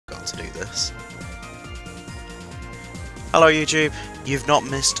this. Hello YouTube, you've not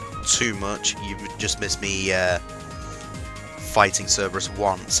missed too much, you've just missed me fighting Cerberus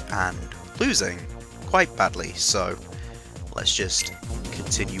once and losing quite badly, so let's just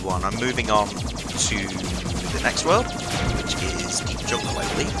continue on. I'm moving on to the next world, which is Deep Jungle, I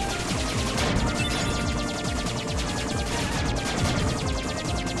believe.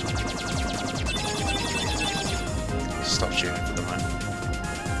 Stop shooting for the moment.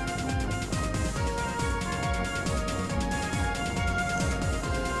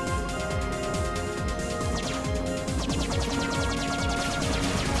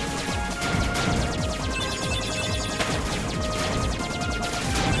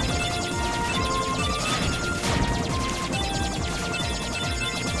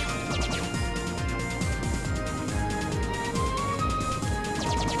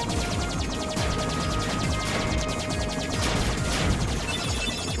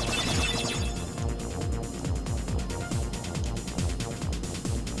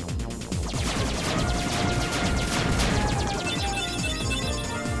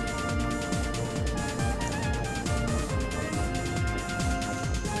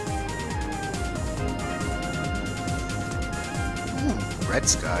 Red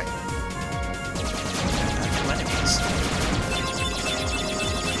sky. No enemies.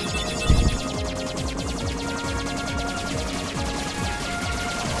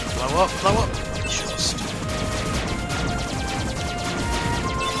 Blow up, blow up. Just.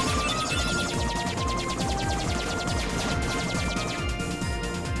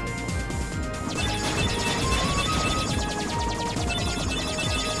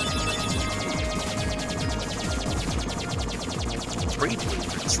 Three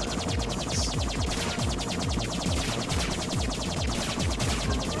blueprints there.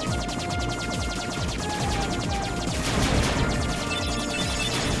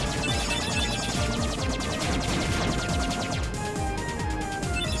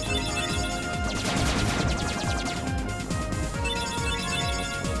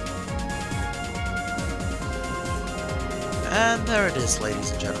 And there it is,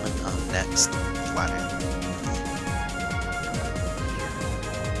 ladies and gentlemen, our next planet.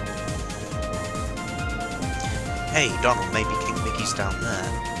 Hey, Donald, maybe King Mickey's down there.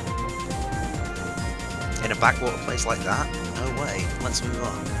 In a backwater place like that? No way. Let's move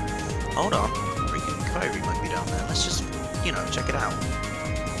on. Hold on. Riku and Kyrie might be down there. Let's just, you know, check it out.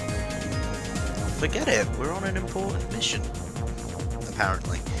 Forget it. We're on an important mission.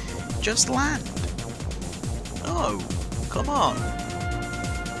 Apparently. Just land. No. Come on.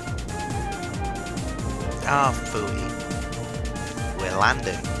 Ah, phooey. We're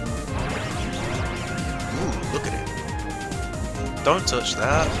landing. Ooh, look at it. Don't touch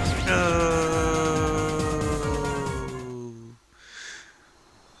that. No.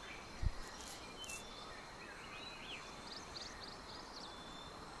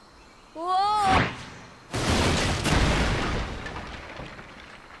 Whoa!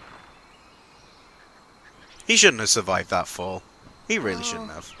 He shouldn't have survived that fall. He really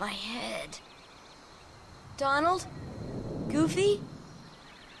shouldn't have. My head. Donald? Goofy?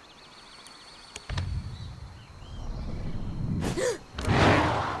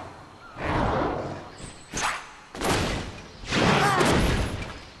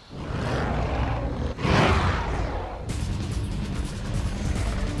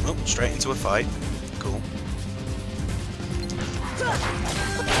 Oh, straight into a fight. Cool.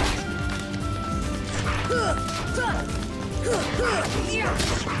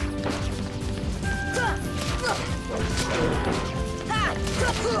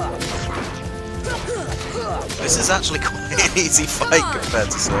 This is actually quite an easy fight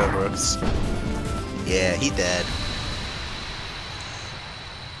compared to Cerberus. Yeah, he dead.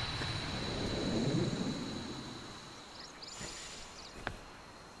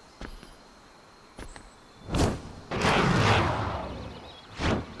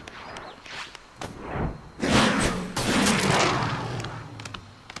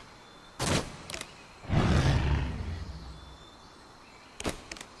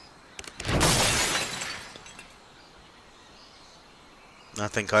 I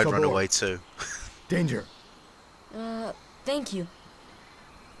think I'd run away too. Danger. Thank you.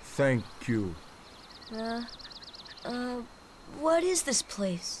 Thank you. What is this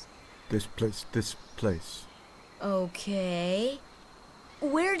place? This place. Okay.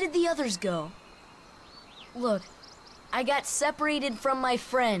 Where did the others go? Look, I got separated from my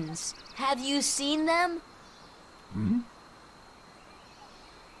friends. Have you seen them? Hmm?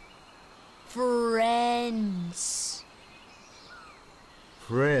 Friends.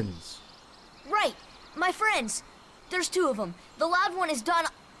 Friends. Right, my friends. There's two of them. The loud one is Don...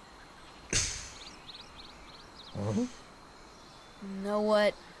 Huh? Know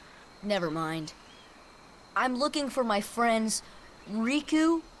what? Never mind. I'm looking for my friends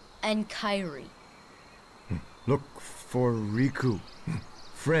Riku and Kairi. Look for Riku.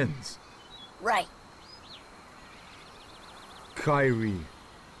 Friends. Right. Kairi.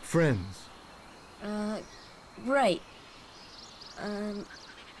 Friends. Right.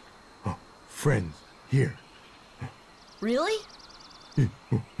 Oh, friends. Here. Really?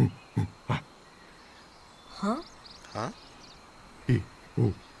 Huh? Huh?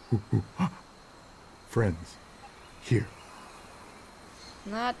 Friends. Here.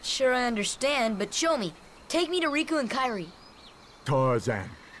 Not sure I understand, but show me. Take me to Riku and Kairi. Tarzan.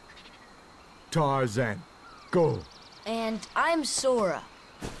 Tarzan. Go. And I'm Sora.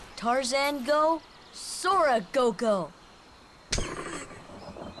 Tarzan go, Sora go.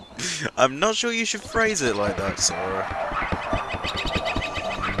 I'm not sure you should phrase it like that, Sora.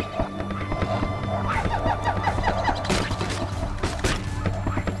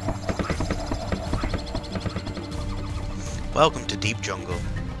 Welcome to Deep Jungle.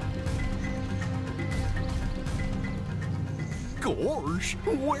 Gosh,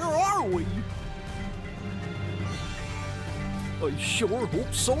 where are we? I sure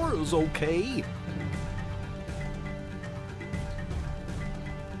hope Sora's okay.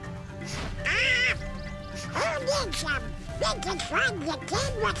 Who needs them? We can find the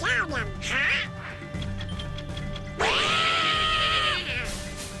kid without them, huh?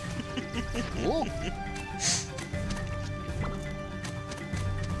 Oh,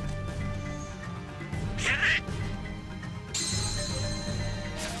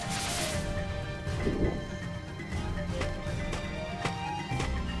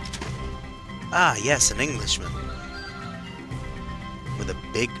 Ah, yes, an Englishman. With a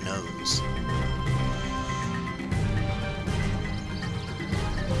big nose.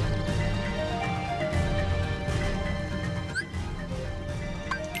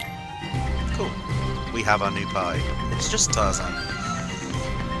 Cool. We have our new pie. It's just Tarzan.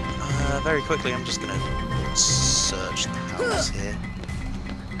 Very quickly, I'm just gonna search the house here.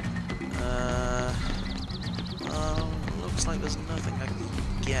 Looks like there's nothing I can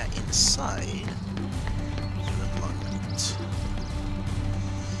get inside for the moment.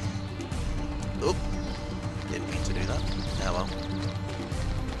 Oh, didn't mean to do that. Oh well.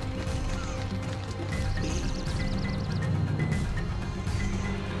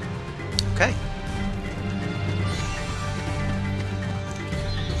 Okay.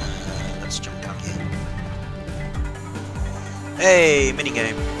 Let's jump down here. Hey,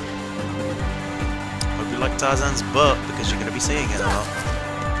 minigame. Hope you like Tarzan's butt because you're going to be seeing it a lot.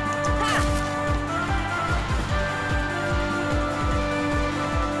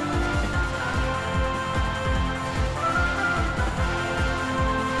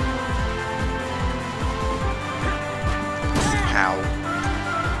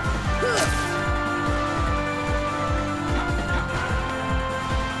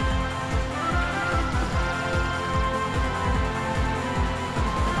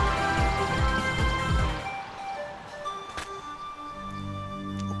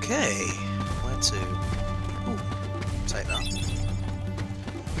 Okay, where to? Ooh, take that.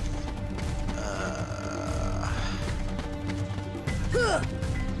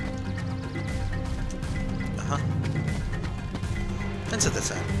 Into the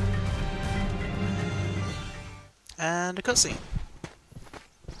tent. And a cutscene.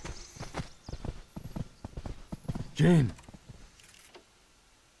 Jane.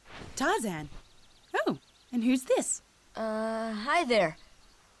 Tarzan. Oh, and who's this? Hi there.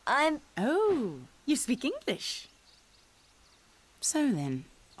 Oh, you speak English. So then,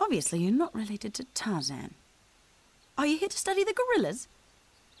 obviously you're not related to Tarzan. Are you here to study the gorillas?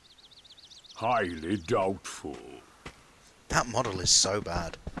 highly doubtful. That model is so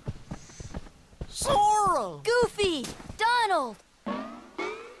bad. Sora! Goofy! Donald!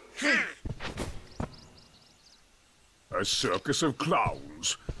 A circus of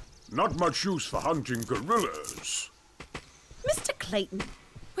clowns. Not much use for hunting gorillas. Mr. Clayton,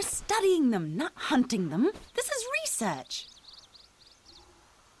 we're studying them, not hunting them. This is research.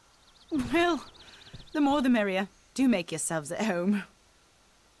 Well, the more the merrier. Do make yourselves at home.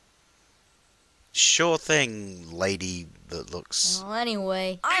 Sure thing, lady that looks... Well,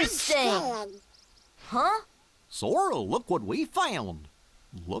 anyway, I'm staying. Huh? Sora, look what we found.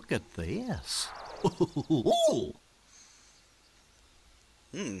 Look at this.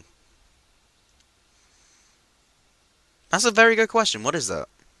 That's a very good question. What is that?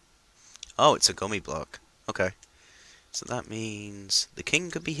 Oh, it's a gummy block. Okay. So that means the king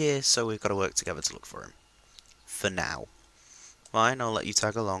could be here, so we've got to work together to look for him. For now. Fine, I'll let you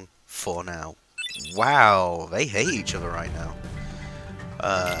tag along. For now. Wow, they hate each other right now.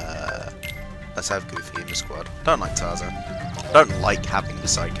 Let's have Goofy in the squad. Don't like Tarzan. Don't like having the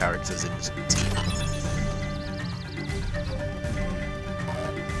side characters in the team.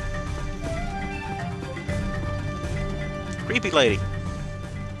 Creepy lady.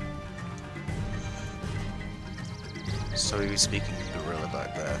 So he was speaking gorilla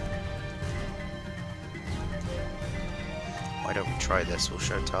back there. Why don't we try this? We'll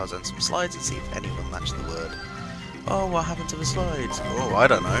show Tarzan some slides and see if anyone matched the word. Oh, what happened to the slides? Oh, I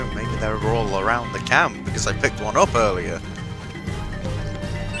don't know. Maybe they were all around the camp because I picked one up earlier.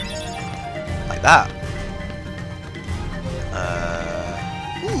 Like that.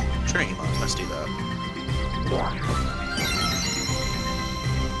 Ooh, Trinity Mine. Let's do that.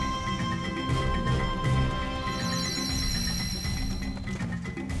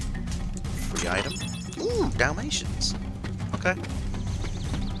 Free item. Ooh, Dalmatians. Okay.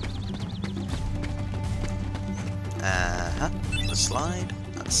 The slide.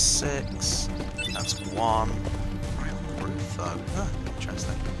 That's 6. That's 1. Right on the roof though. Ah,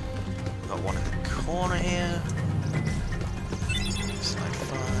 interesting. We've got one in the corner here. Slide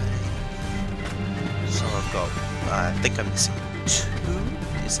 5. So I've got. I think I'm missing 2.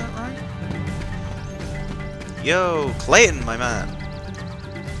 Is that right? Yo, Clayton, my man.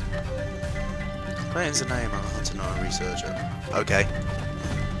 Clayton's a name. I'm a hunter, not a researcher. Okay.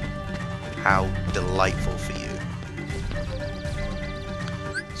 How delightful for you.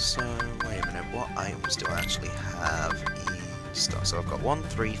 So, wait a minute, what items do I actually have in stock? So I've got 1,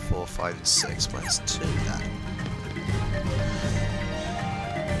 3, 4, 5, and 6. Where's 2 then?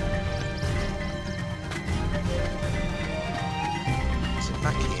 Is it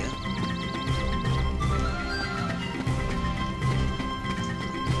back here?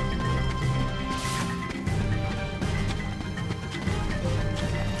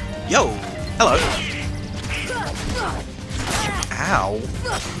 Yo! Hello! Ow!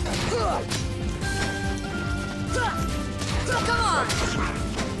 Come on!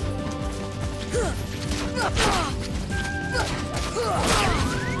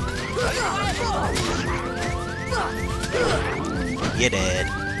 You're dead.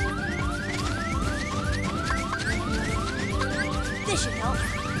 This should help.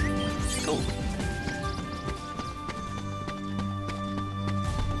 Cool.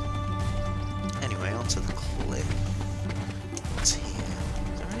 Anyway, onto the cliff. What's here?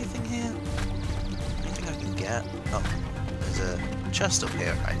 Is there anything here? Anything I can get? Oh, there's a chest up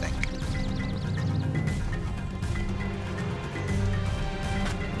here, I think.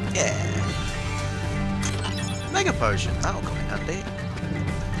 Yeah. Mega potion, that'll come in handy.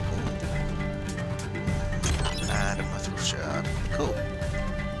 Cool. And a mithril shard. Cool.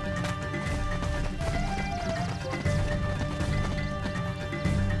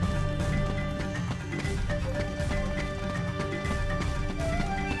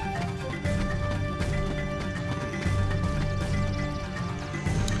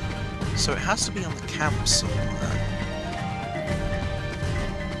 So it has to be on the camp somewhere.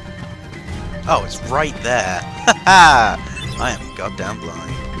 Oh, it's right there. Haha! I am goddamn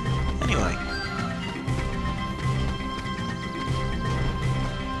blind. Anyway.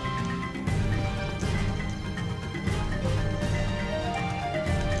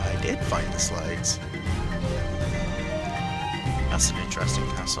 I did find the slides. That's an interesting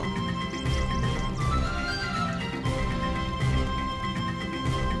castle.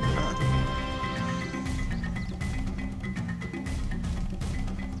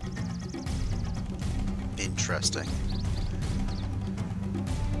 Interesting.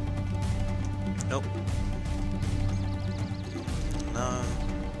 Nope. No.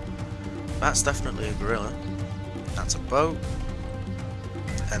 That's definitely a gorilla. That's a boat.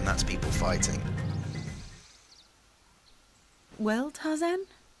 And that's people fighting. Well, Tarzan?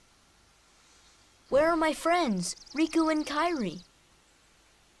 Where are my friends, Riku and Kairi?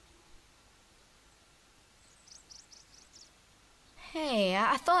 Hey,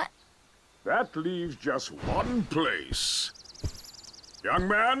 I thought... That leaves just one place. Young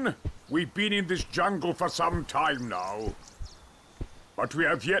man, we've been in this jungle for some time now. But we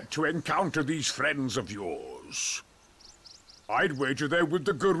have yet to encounter these friends of yours. I'd wager they're with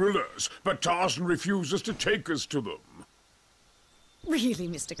the gorillas, but Tarzan refuses to take us to them. Really,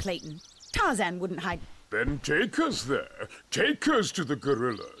 Mr. Clayton? Tarzan wouldn't hide... Then take us there. Take us to the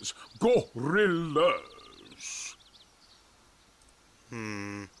gorillas. Gorillas.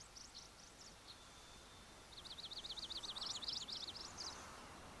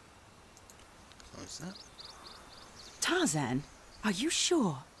 What's that? Tarzan, are you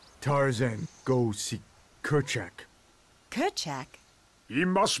sure? Tarzan, go see Kerchak. Kerchak? He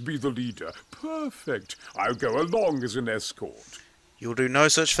must be the leader. Perfect. I'll go along as an escort. You'll do no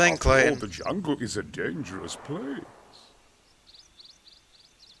such thing, After all, Clayton. the jungle is a dangerous place.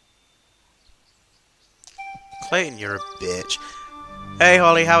 Clayton, you're a bitch. Hey,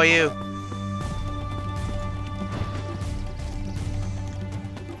 Holly, how are you?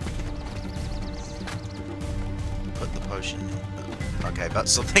 Put the potion in. Okay,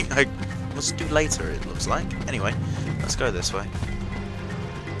 that's something I must do later, it looks like. Anyway, let's go this way.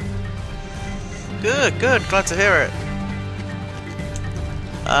 Good, good, glad to hear it.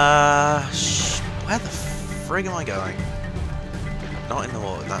 Where the frig am I going? Not in the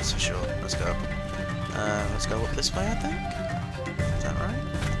water, that's for sure. Let's go. Let's go up this way, I think. Is that right?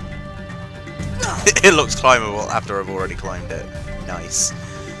 It looks climbable after I've already climbed it. Nice.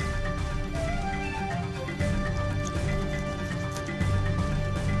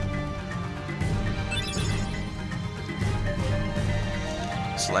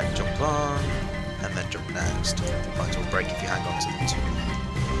 Select jump on, and then jump next. Lines will break if you hang on to them too.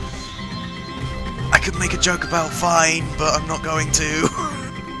 I could make a joke about fine, but I'm not going to.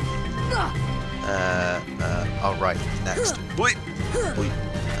 Oh right, next. Wait.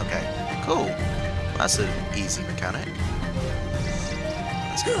 Okay, cool. That's an easy mechanic.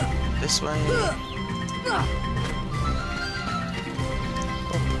 Let's go this way.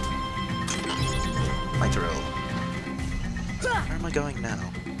 My drill. Where am I going now?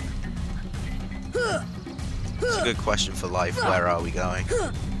 It's a good question for life. Where are we going?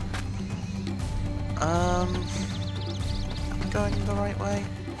 Am I going the right way?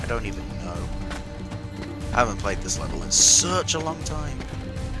 I don't even know. I haven't played this level in such a long time.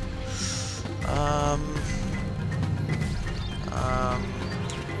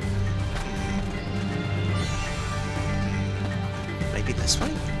 Maybe this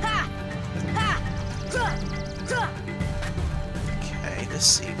way? Okay, this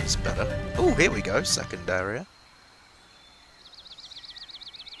seems better. Oh, here we go, second area.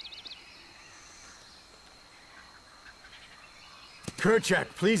 Kerchak,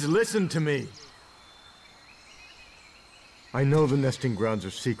 please listen to me. I know the nesting grounds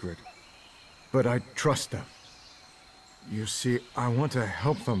are secret, but I trust them. You see, I want to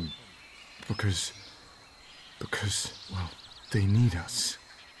help them because, well, they need us.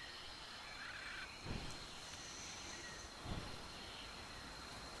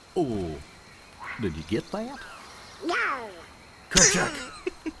 Oh, did you get that? No. Kerchak!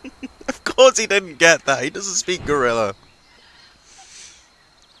 Of course he didn't get that. He doesn't speak gorilla.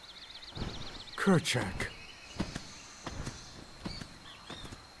 Kerchak.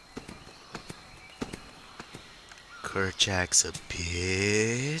 Kerchak's a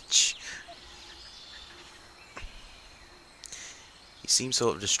bitch. He seems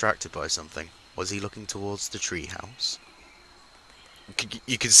sort of distracted by something. Was he looking towards the treehouse?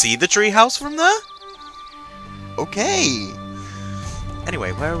 You can see the treehouse from there? Okay.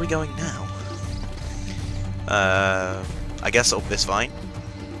 Anyway, where are we going now? I guess up this vine.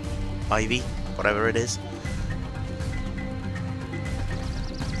 Ivy, whatever it is.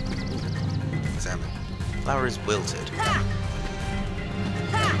 Examine. Flower is wilted.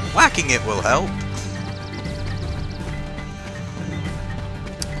 Whacking it will help.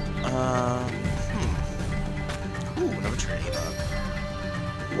 Ooh, another tree bug.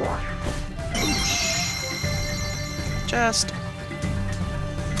 Chest.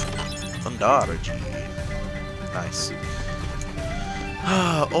 Thundargy. Nice.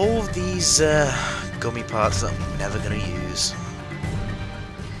 All of these gummy parts that I'm never gonna use.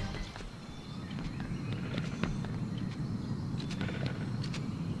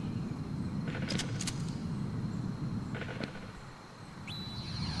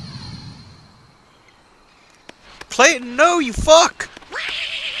 Play it, no, you fuck!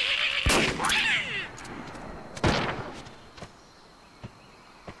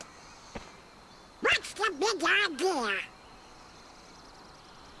 What's the big idea?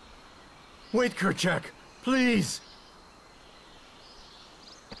 Wait, Kerchak, please!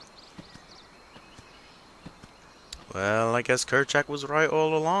 Well, I guess Kerchak was right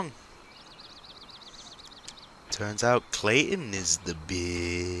all along. Turns out Clayton is the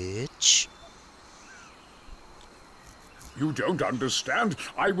bitch. You don't understand.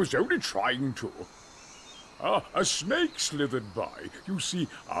 I was only trying to. Ah, a snake slithered by. You see,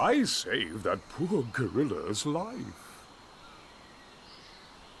 I saved that poor gorilla's life.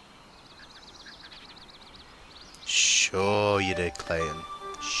 Sure you did, Clayton.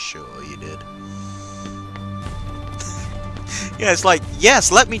 Sure you did. Yeah, it's like,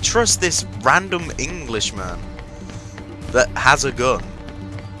 yes, let me trust this random Englishman that has a gun.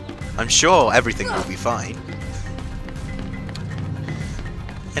 I'm sure everything will be fine.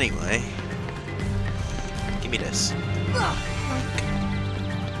 Anyway, give me this.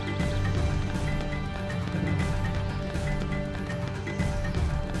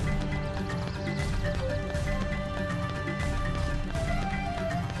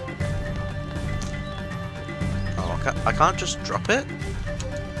 Oh, I can't just drop it?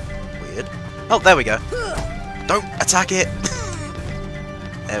 Weird. Oh, there we go. Don't attack it!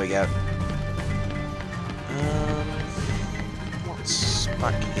 There we go. What's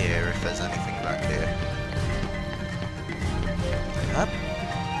back here, if there's anything back here? Up.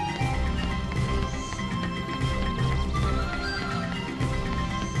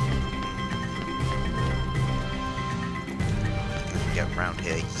 Get around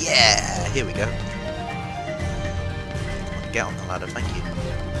here. Yeah! Here we go. Get on the ladder, thank you.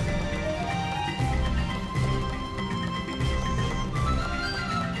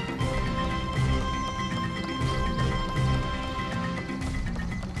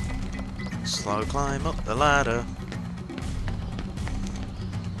 Slow climb up the ladder.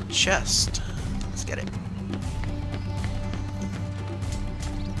 Chest. Let's get it.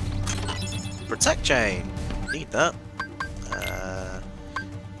 Protect chain. Need that.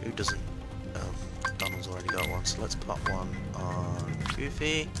 Who doesn't? Oh, Donald's already got one, so let's pop one on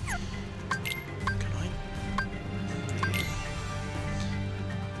Goofy. Can I?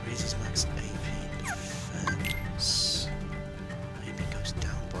 Raises max AP defense. Maybe goes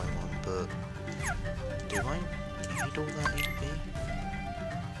down by one, but do I need all that AP?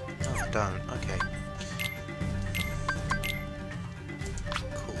 No, I don't. Okay.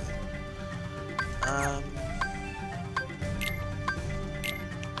 Cool.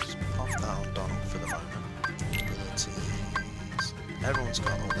 Just pop that on Donald for the moment. Abilities. Everyone's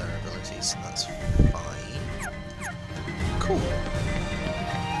got all their abilities, so that's fine. Cool.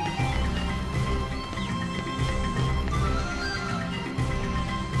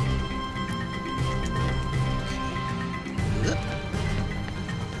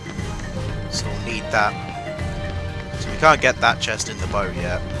 So we'll need that. So we can't get that chest in the boat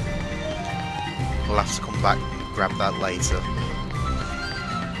yet. We'll have to come back and grab that later.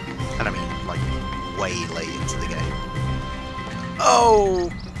 And I mean, like, way late into the game. Oh!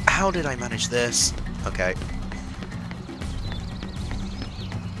 How did I manage this? Okay.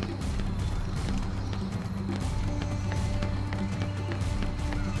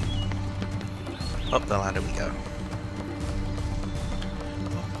 Up the ladder we go.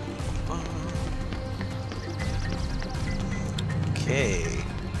 Okay. Is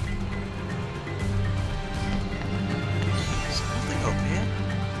there nothing up here?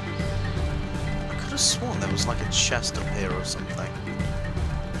 I could have sworn there was like a chest up here or something.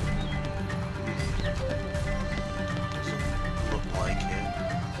 Doesn't look like it.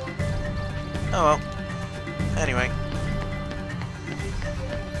 Oh well. Anyway.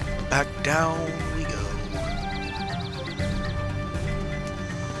 Back down we go.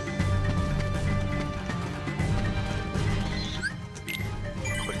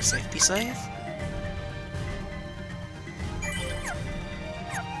 Quick safety save.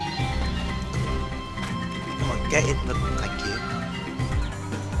 Come on, get in the... Thank you.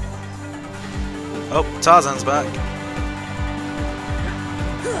 Oh, Tarzan's back.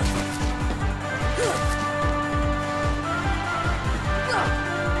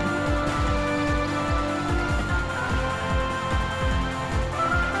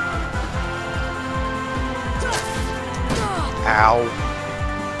 Ow.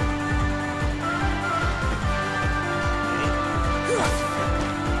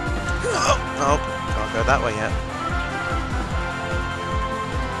 Oh, can't go that way yet.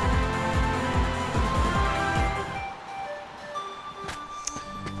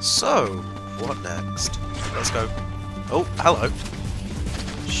 So, what next? Let's go. Oh, hello.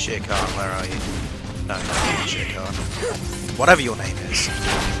 Shere Khan, where are you? No, not Shere Khan. Whatever your name is.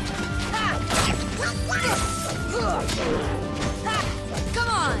 Come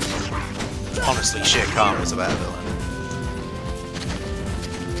on! Honestly, Shere Khan was a better villain.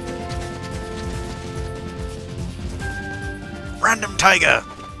 Random tiger!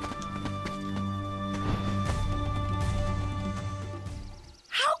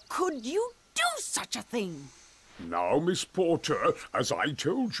 How could you do such a thing? Now, Miss Porter, as I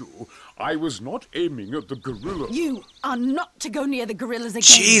told you, I was not aiming at the gorilla. You are not to go near the gorillas again.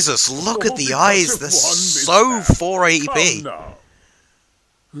 Jesus, look at All the because eyes, of they're one so mishap. 480p. Come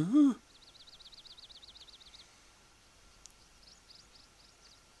now.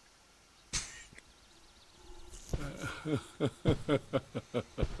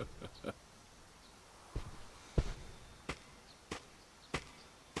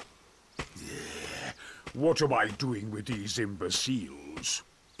 What am I doing with these imbeciles?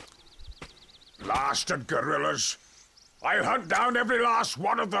 Blasted gorillas. I'll hunt down every last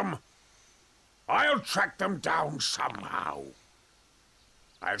one of them. I'll track them down somehow.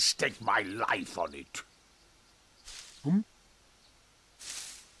 I'll stake my life on it.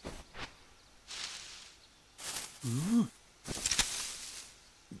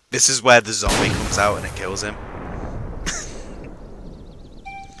 This is where the zombie comes out and it kills him.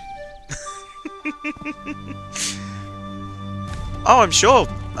 Oh,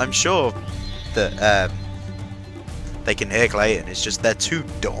 I'm sure that they can hear Clayton. It's just they're too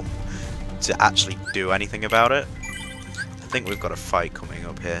dumb to actually do anything about it. I think we've got a fight coming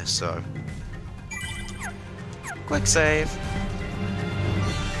up here, so quick save.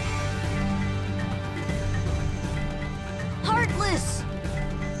 Heartless!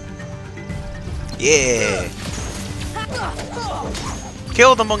 Yeah!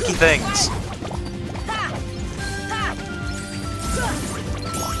 Kill the monkey things!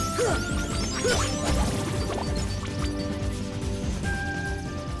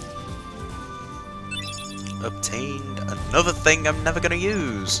 Obtained another thing I'm never gonna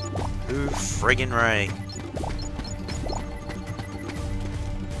use. Who friggin' Ray?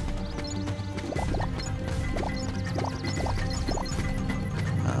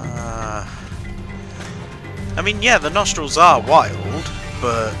 I mean, yeah, the nostrils are wild,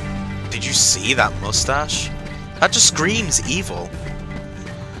 but did you see that mustache? That just screams evil.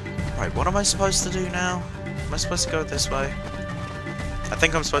 Right, what am I supposed to do now? Am I supposed to go this way? I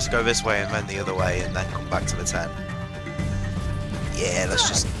think I'm supposed to go this way and then the other way and then come back to the tent. Yeah, let's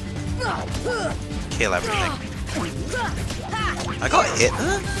just kill everything. I got hit.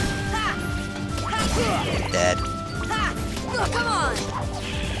 Dead. Come on!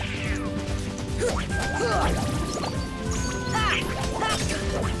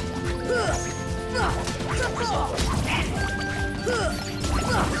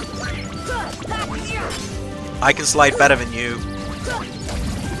 I can slide better than you.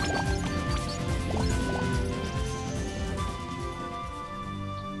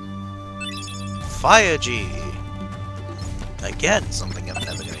 Fire G. Again, something I'm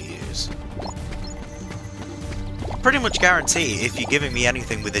never going to use. Pretty much guarantee if you're giving me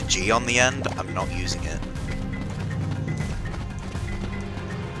anything with a G on the end, I'm not using it.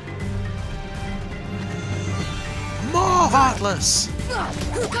 More Heartless!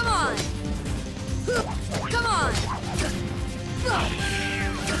 Come on! Come on!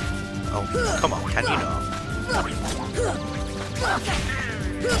 Oh, come on, can you not?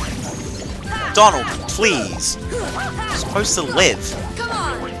 Donald, please! You're supposed to live. Come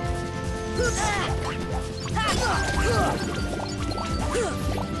on!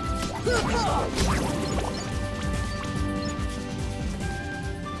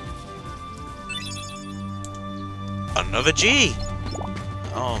 Another G!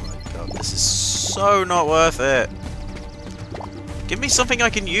 Oh my god, this is so not worth it. Give me something I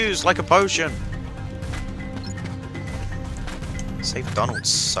can use, like a potion. Save Donald's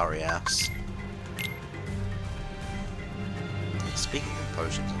sorry ass. Speaking of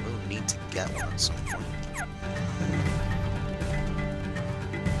potions, I will need to get one at some point.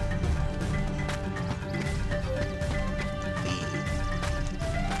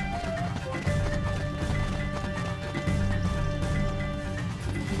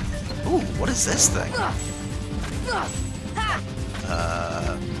 Ooh, what is this thing?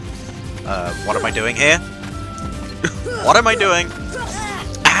 What am I doing here? What am I doing?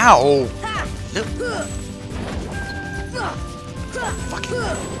 Ow! No. Fucking.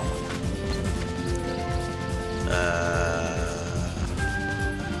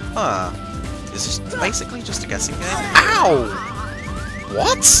 Is this basically just a guessing game? Ow!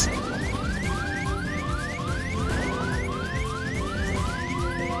 What?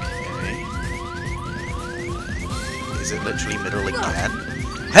 Okay. Is it literally middle again?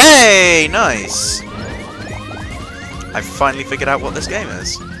 Hey! Nice! I've finally figured out what this game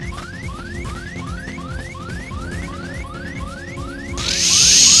is.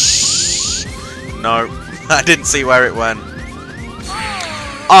 No, I didn't see where it went.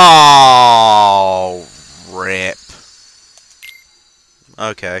 Oh, rip.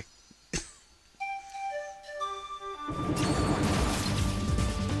 Okay.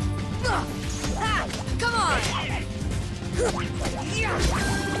 Come on!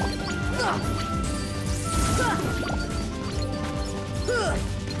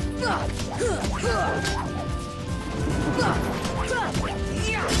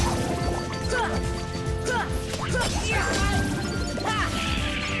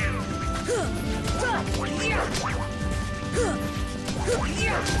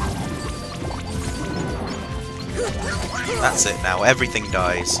 That's it now, everything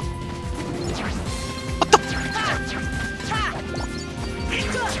dies.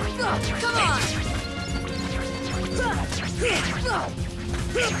 Come on!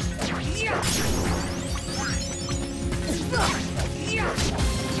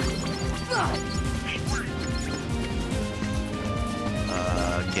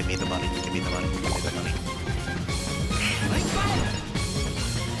 Give me the money, give me the money, give me the money.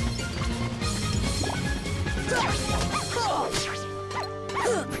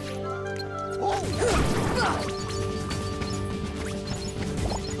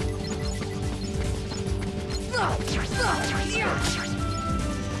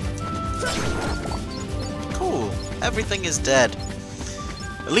 Cool, everything is dead.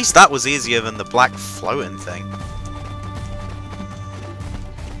 At least that was easier than the black floating thing.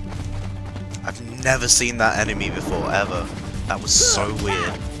 I've never seen that enemy before, ever. That was so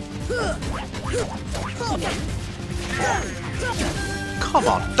weird. Come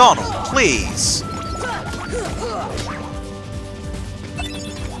on, Donald, please! Come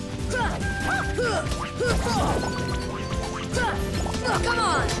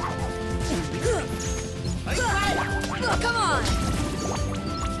on! Come on!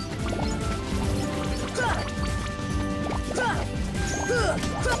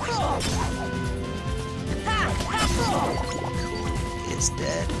 It's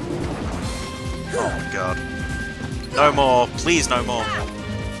dead. Oh my god. No more, please no more.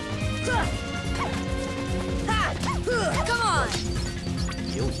 Come on!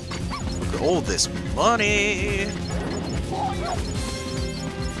 Yo, look at all this money!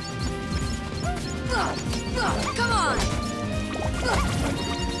 Come on!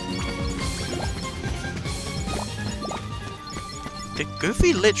 Did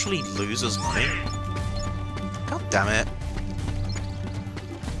Goofy literally lose his money? God damn it.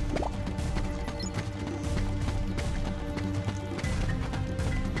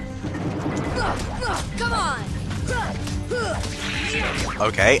 Come on!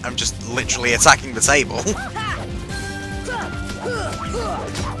 Okay, I'm just literally attacking the table.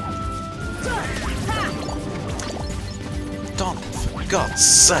 Donald, for God's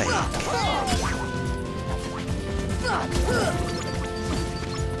sake.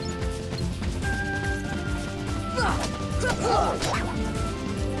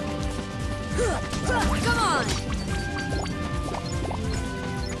 Come on!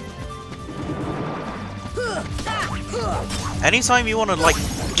 Anytime you want to, like,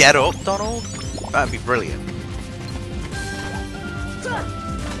 get up, Donald, that'd be brilliant. Come on!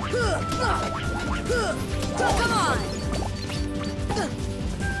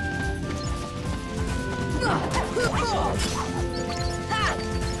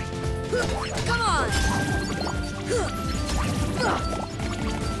 Come on!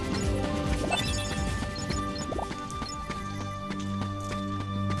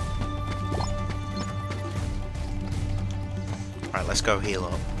 Alright, let's go heal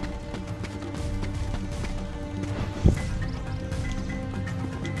up.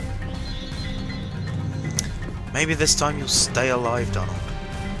 Maybe this time you'll stay alive, Donald.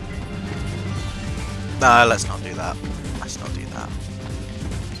 No, let's not do that. Let's not do that.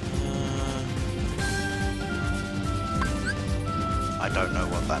 I don't know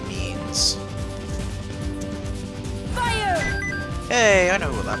what that means. Fire! Hey, I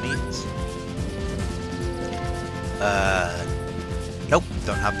know what that means. Nope,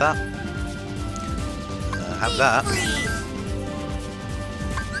 don't have that. Have that.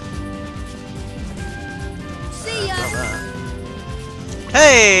 See ya! Got that.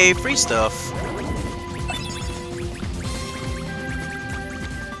 Hey, free stuff.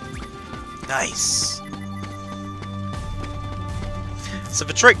 Nice. So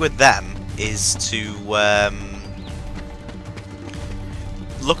the trick with them is to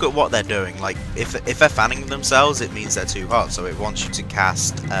look at what they're doing. Like, if they're fanning themselves, it means they're too hot, so it wants you to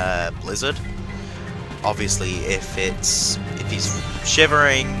cast Blizzard. Obviously, if he's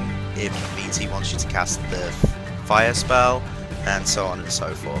shivering, it means he wants you to cast the fire spell, and so on and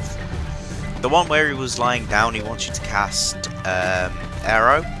so forth. The one where he was lying down, he wants you to cast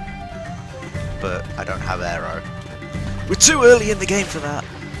arrow, but I don't have arrow. We're too early in the game for that.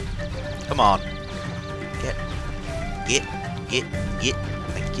 Come on. Get.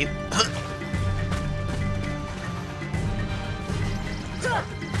 Thank you.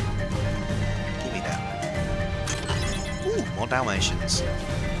 Give me that. Ooh, more Dalmatians.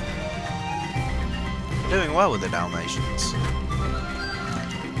 Doing well with the Dalmatians.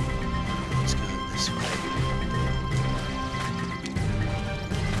 Let's go this way.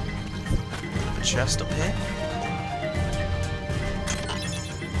 A chest up here.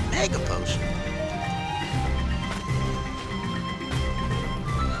 Mega potion.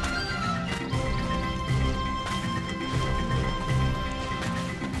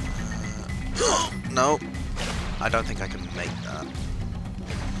 No. I don't think I can make that.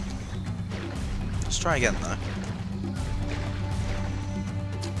 Let's try again, though.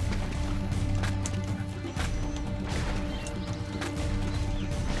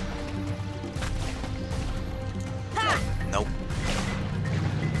 Nope.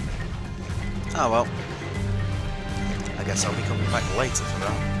 Oh well. I guess I'll be coming back later for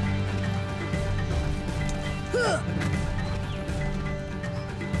that.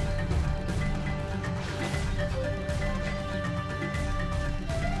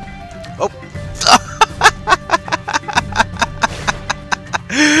 Oh!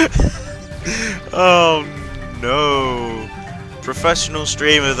 Oh no! Professional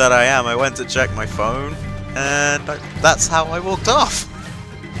streamer that I am, I went to check my phone, and that's how I walked off.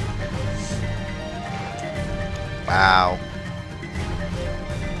 Wow.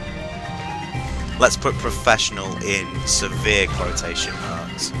 Let's put professional in severe quotation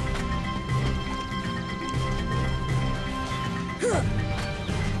marks.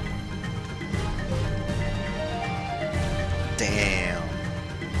 Damn.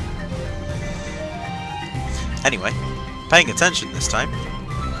 Anyway, paying attention this time.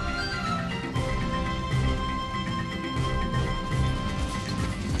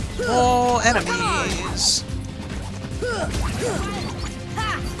 More enemies.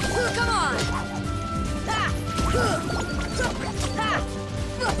 Come on!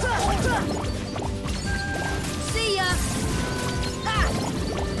 See ya!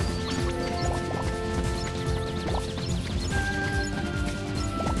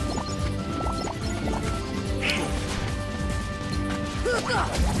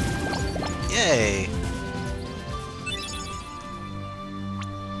 Yay!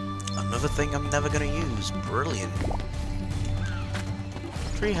 Another thing I'm never gonna use. Brilliant.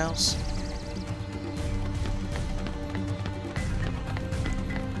 Treehouse.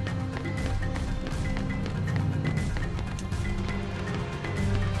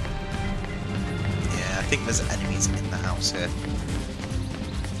 Yeah, I think there's enemies in the house here.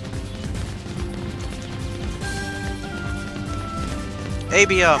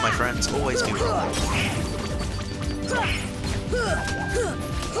 ABR, my friends, always be wrong.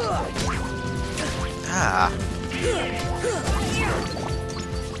 Ah.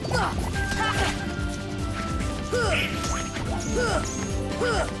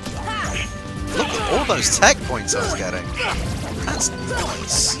 Look at all those tech points I was getting. That's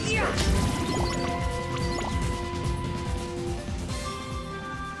nice.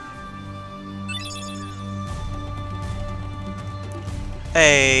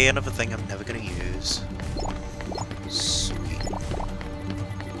 Hey, another thing I'm never gonna use. Sweet.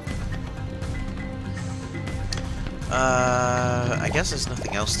 I guess there's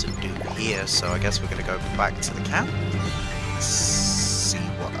nothing else to do here, so I guess we're gonna go back to the camp. Let's see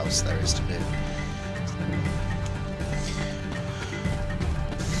what else there is to do.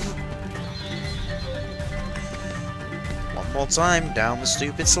 One more time down the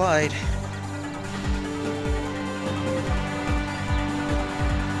stupid slide.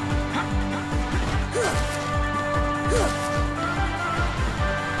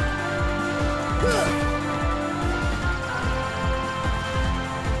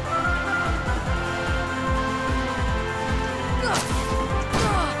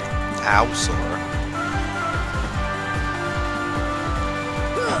 Ow, Sora.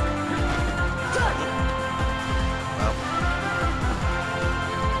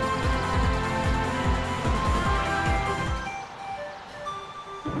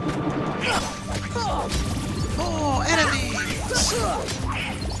 More enemies!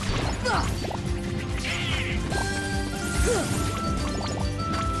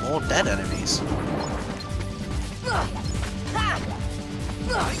 More dead enemies.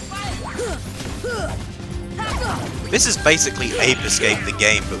 This is basically Ape Escape the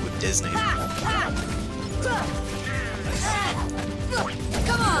game, but with Disney.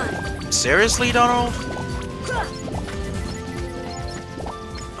 Come on! Seriously, Donald?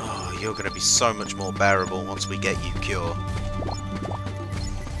 Oh, you're gonna be so much more bearable once we get you Cure.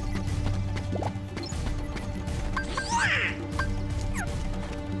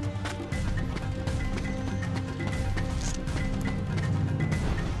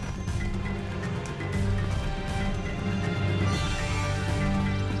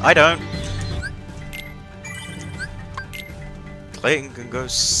 I don't. Clayton can go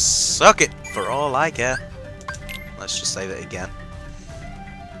suck it for all I care. Let's just save it again.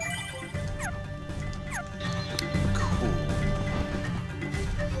 Cool.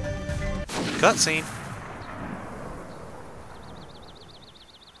 Cutscene.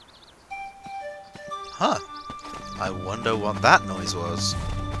 Huh. I wonder what that noise was.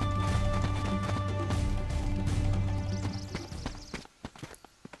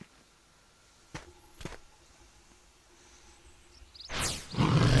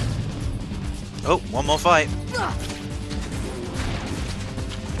 Oh, one more fight.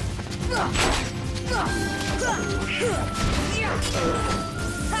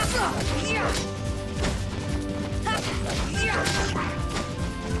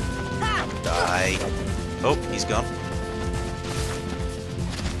 Die. Oh, he's gone.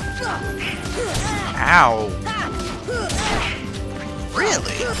 Ow!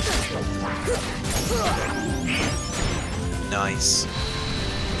 Really? Nice.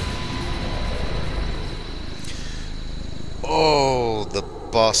 Oh, the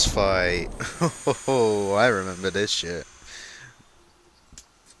boss fight. Oh, I remember this shit.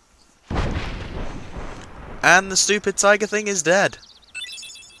 And the stupid tiger thing is dead.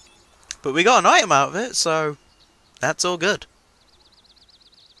 But we got an item out of it, so that's all good.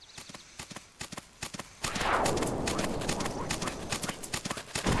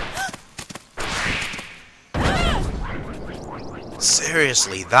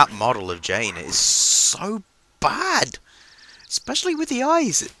 Seriously, that model of Jane is so bad. Especially with the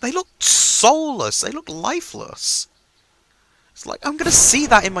eyes. They look soulless. They look lifeless. It's like I'm gonna see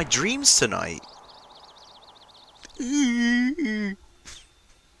that in my dreams tonight.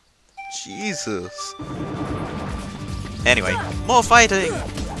 Jesus. Anyway, more fighting!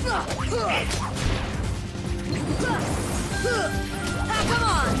 Come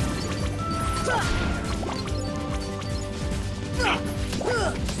on!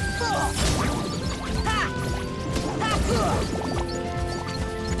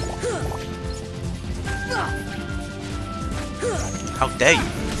 How dare you?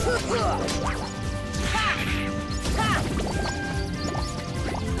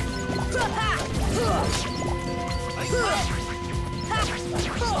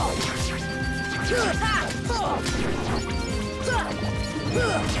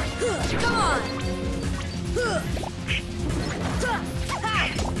 Come on!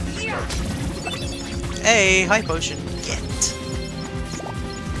 Hey, high potion. Get.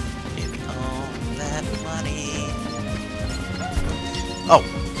 Give me all that money. Oh.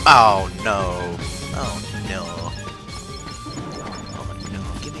 Oh no. Oh no. Oh no.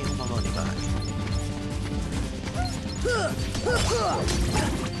 Give me all my money back.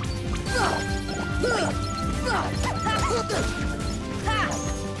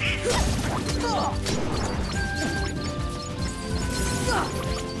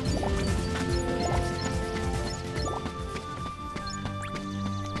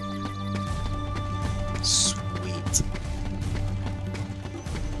 Sweet.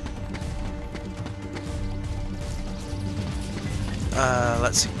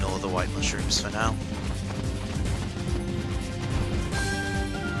 Let's ignore the white mushrooms for now.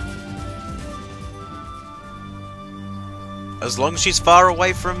 As long as she's far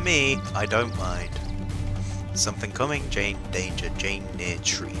away from me, I don't mind. Something coming, Jane, danger, Jane near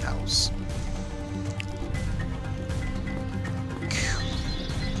treehouse.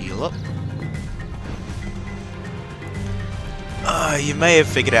 Heal up. You may have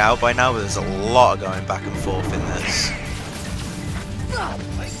figured it out by now, but there's a lot of going back and forth in this.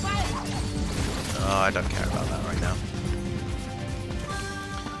 Oh, I don't care about that right now.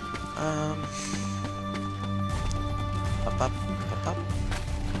 Up, up, up, up.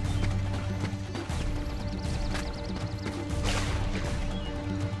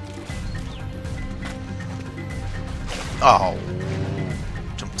 Oh,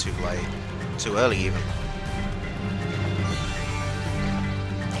 jumped too late. Too early even.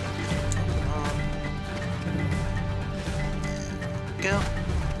 Go.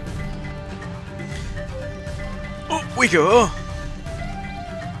 Up we go.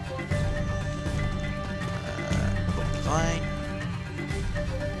 Fine.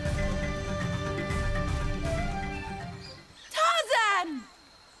 Tarzan!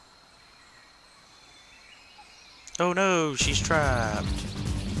 Oh no, she's trapped.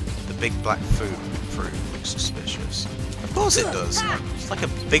 The big black fruit looks suspicious. Of course it does. It's like a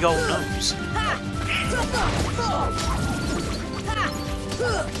big old nose.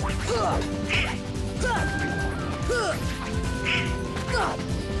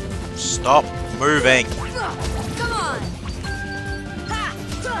 Stop moving. Come on!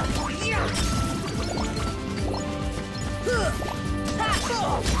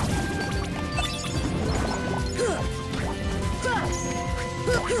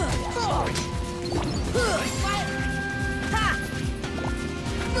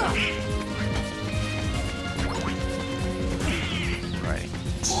 Right.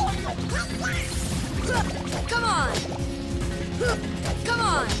 Come on! Come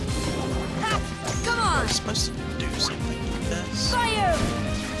on! Come on! I'm supposed to do something with this. Fire!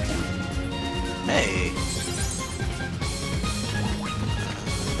 Hey.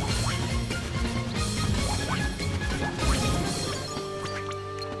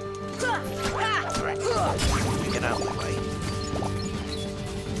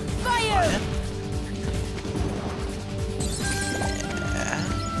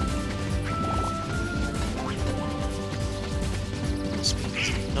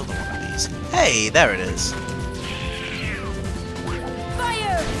 Hey, there it is.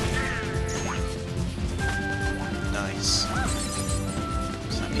 Fire! Nice.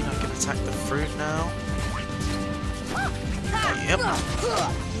 Does that mean I can attack the fruit now? Yep.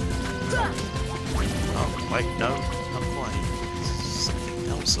 Oh, wait, no, not quite. There's something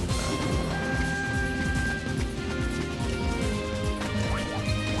else up there.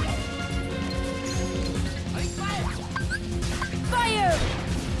 Fire!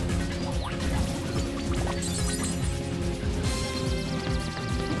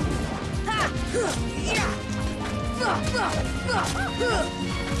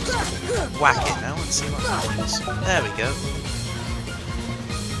 Whack it now and see what happens. There we go.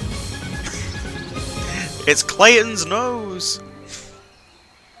 It's Clayton's nose!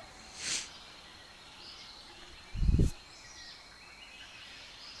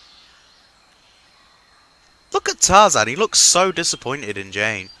 Look at Tarzan, he looks so disappointed in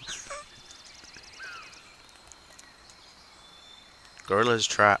Jane. Gorillas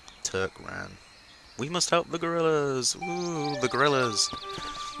trap, Turk ran. We must help the gorillas! Ooh, the gorillas!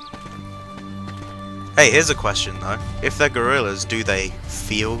 Hey, here's a question though. If they're gorillas, do they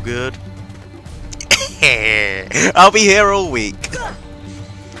feel good? I'll be here all week!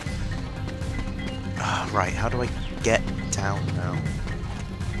 Oh, right, how do I get down now?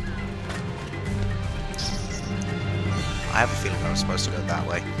 I have a feeling I was supposed to go that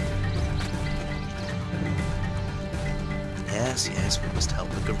way. Yes, yes, we must help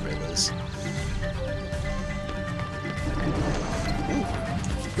the gorillas.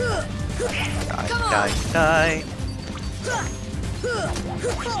 Die, die, die.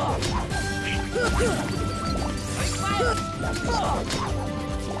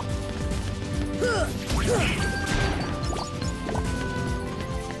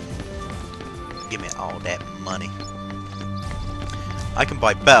 Give me all that money. I can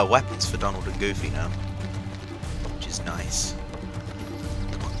buy better weapons for Donald and Goofy now, which is nice.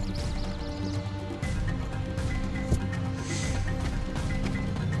 Come on.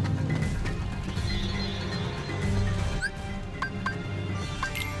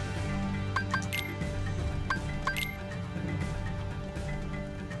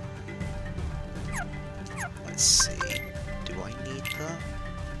 Let's see. Do I need that?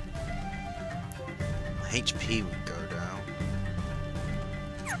 My HP would go down.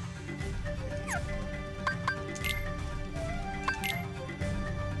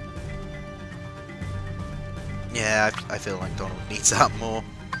 Yeah, I feel like Donald needs that more.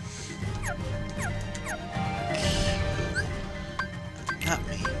 That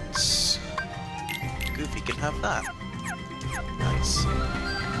means Goofy can have that. Nice.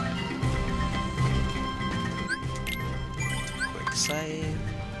 Quick save.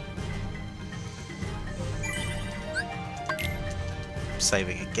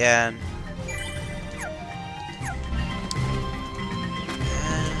 Saving again.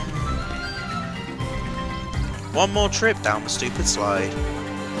 One more trip down the stupid slide.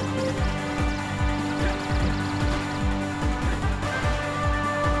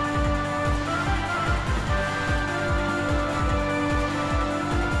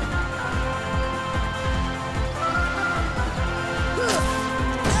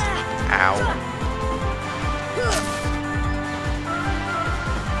 Ow.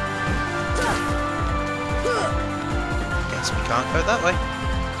 Guess we can't go that way.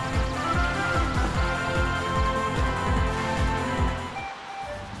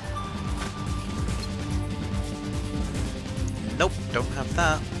 Nope, don't have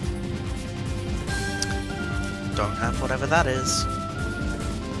that. Don't have whatever that is.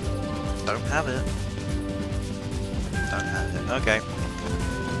 Don't have it. Don't have it. Okay.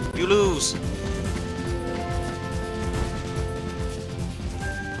 You lose!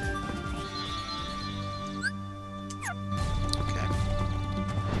 Okay.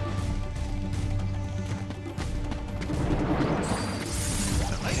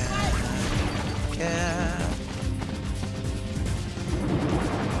 Yeah.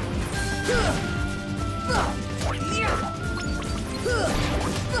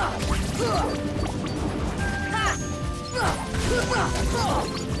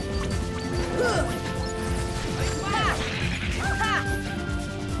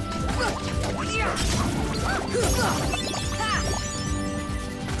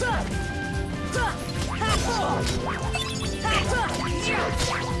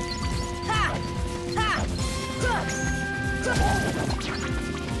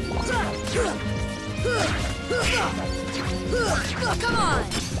 Come on!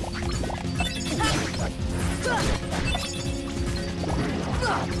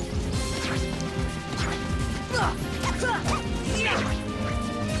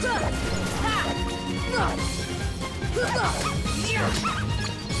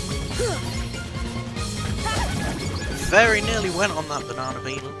 very nearly went on that banana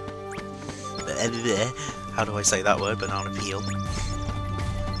peel. How do I say that word? Banana peel.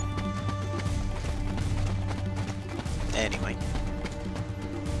 Anyway.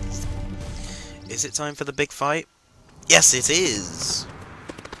 Is it time for the big fight? Yes, it is!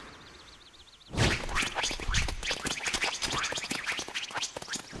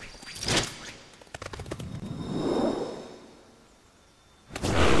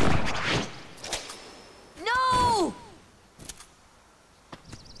 No!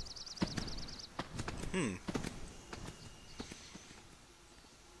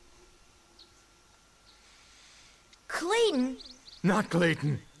 Clayton? Not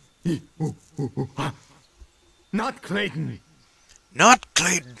Clayton. Not Clayton. Not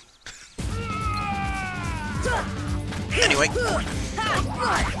Clayton! Anyway.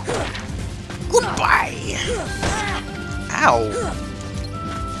 Goodbye! Ow!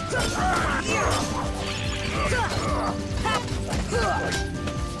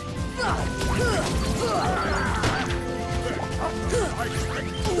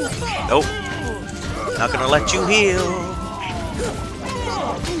 Nope. Not gonna let you heal.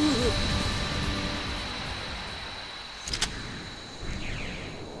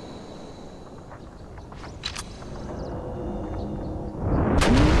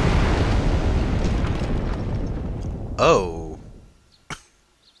 Oh.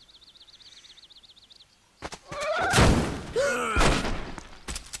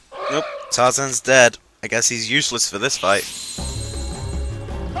 Nope, Tarzan's dead. I guess he's useless for this fight.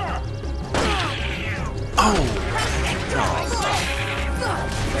 Oh!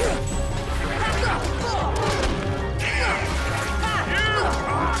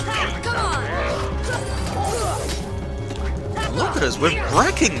 Look at us, we're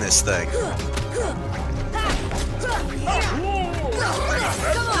wrecking this thing!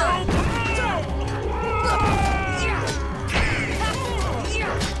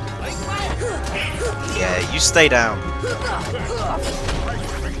 Yeah, you stay down.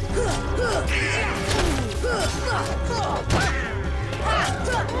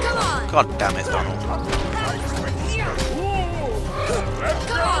 God damn it, Donald.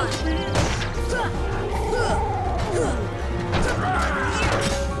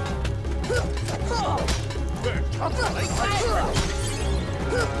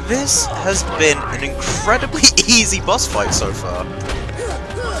 This has been an incredibly easy boss fight so far.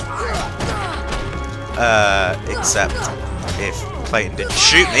 Except if Clayton didn't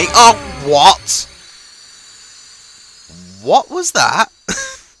shoot me. Oh, what? What was that?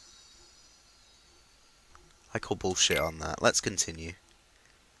 I call bullshit on that. Let's continue.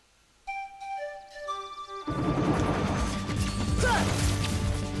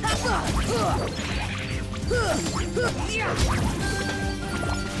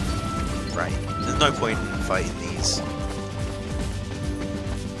 Right, there's no point in fighting these.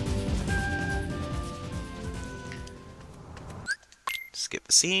 Skip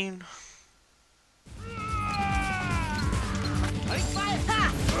the scene.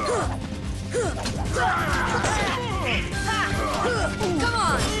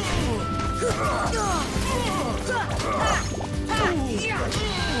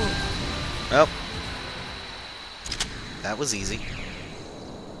 Well, that was easy.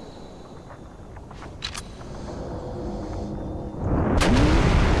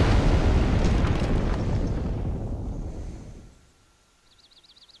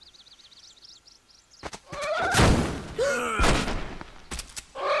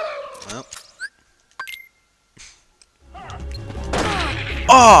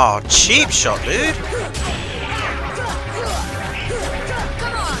 Oh, cheap shot, dude!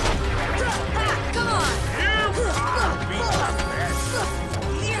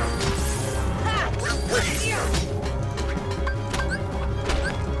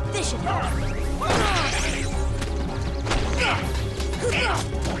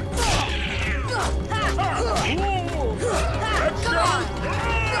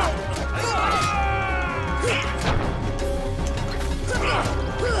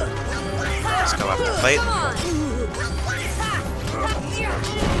 Let's go after Clayton.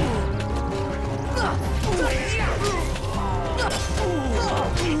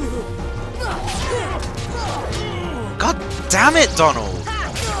 God damn it, Donald!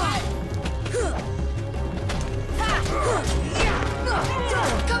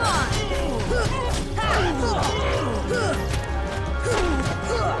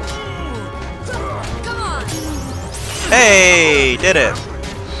 Hey, did it!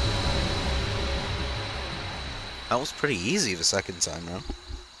 That was pretty easy the second time round.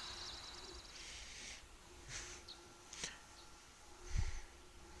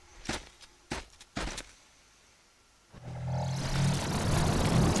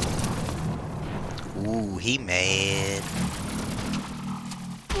 Ooh, he mad.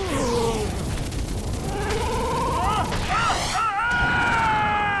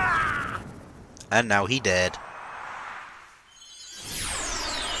 And now he dead.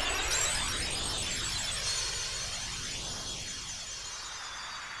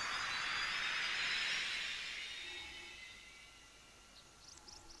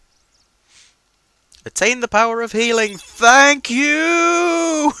 Attain the power of healing. Thank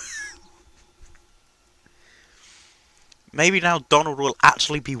you! Maybe now Donald will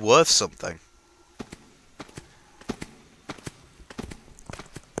actually be worth something.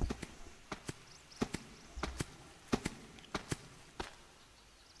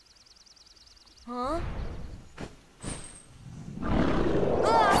 Huh?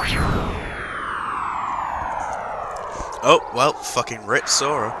 Oh, well, fucking Rip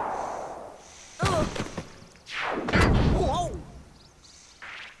Sora. Whoa!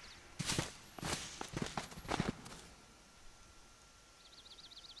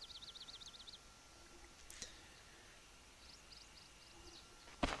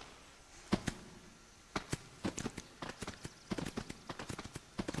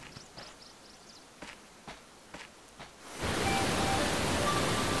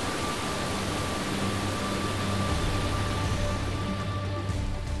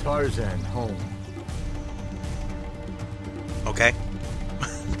 Tarzan, home. Okay.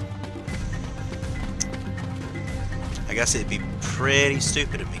 I guess it'd be pretty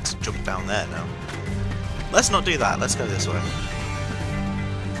stupid of me to jump down there now. Let's not do that. Let's go this way.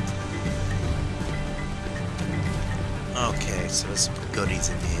 Okay, so there's some goodies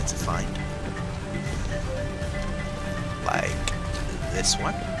in here to find. Like this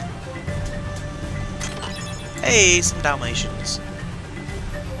one. Hey, some Dalmatians.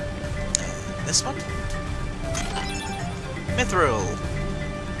 And this one. Mithril.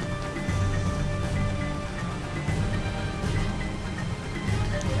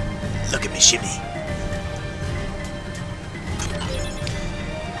 Look at me shimmy.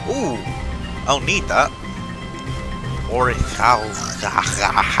 Ooh, I'll need that.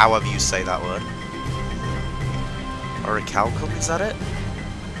 However you say that word. Orichalcum, is that it?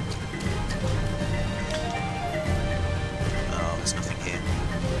 Oh, there's nothing here.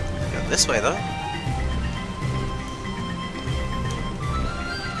 Go this way though.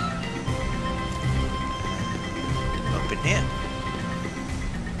 Up in here.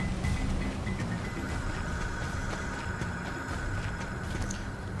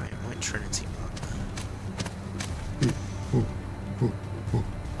 Right, White Trinity mark.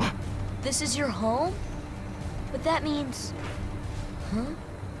 This is your home? But that means... Huh?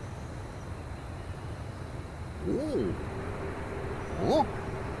 Ooh. Oh.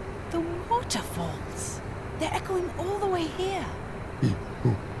 The waterfalls. They're echoing all the way here.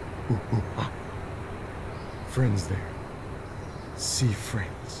 Friends there. See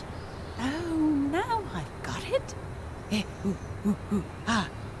friends. Oh, now I've got it.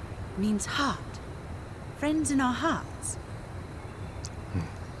 Means heart. Friends in our hearts.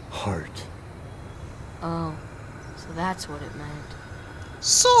 Heart. Oh, so that's what it meant.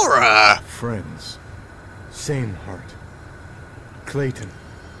 Sora! Friends. Same heart. Clayton.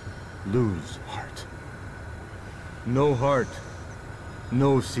 Lose heart. No heart.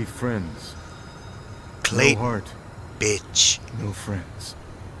 No see friends. Clayton, No heart. bitch. No friends.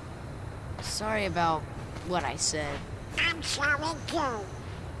 Sorry about what I said. I'm sorry too.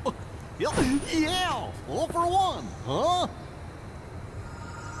 Yeah, all for one, huh?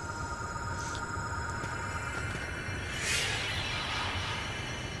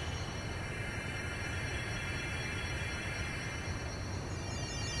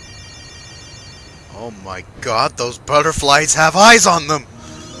 Oh my god, those butterflies have eyes on them!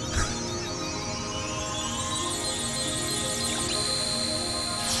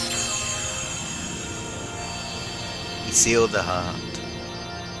 We seal the heart.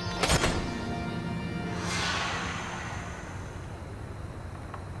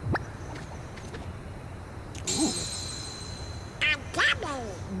 I'm coming.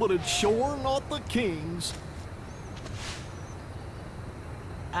 But it's sure not the king's.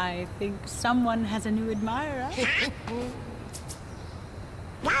 I think someone has a new admirer.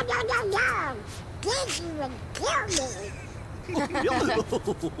 No. This would kill me.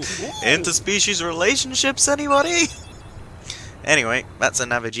 Interspecies relationships, anybody? Anyway, that's a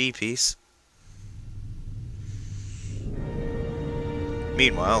Navaji piece.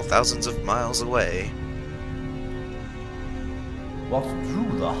 Meanwhile, thousands of miles away. What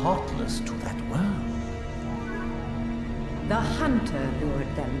drew the heartless to that world? The hunter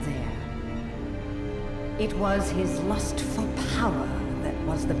lured them there. It was his lust for power that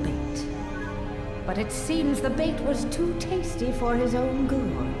was the bait. but it seems the bait was too tasty for his own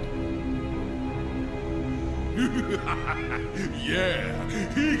good. Yeah,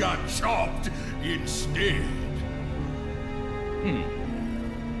 he got chopped instead.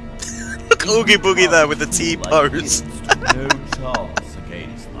 Look, Oogie Boogie there with the T-pose. No chance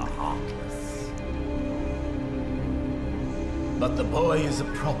against the Heartless. But the boy is a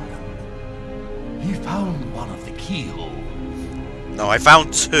problem. He found one of the keyholes. No, I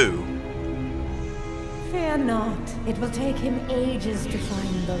found 2. Fear not, it will take him ages to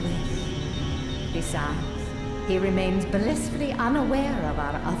find the rest. Besides, he remains blissfully unaware of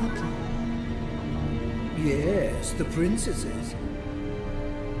our other plan. Yes, the princesses.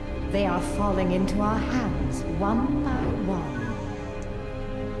 They are falling into our hands one by one.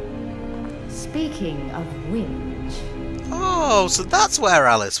 Speaking of which... Oh, so that's where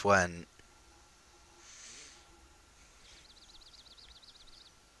Alice went.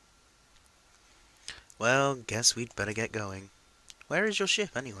 Well, guess we'd better get going. Where is your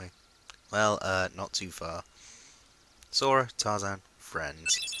ship, anyway? Well, not too far. Sora, Tarzan,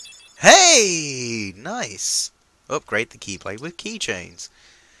 friends. Hey! Nice! Upgrade the keyblade with keychains.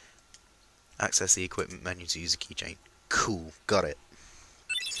 Access the equipment menu to use a keychain. Cool, got it.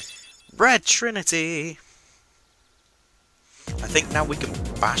 Red Trinity! I think now we can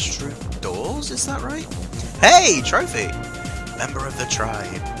bash through doors, is that right? Hey! Trophy! Member of the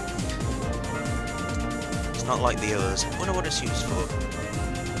tribe. It's not like the others. I wonder what it's used for.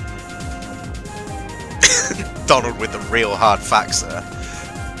 Donald with the real hard facts there.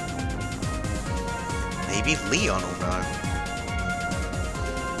 Maybe Leon will know.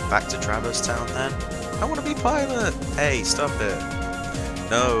 Back to Traverse Town then. I want to be pilot! Hey, stop it.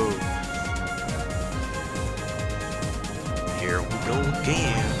 No. Here we go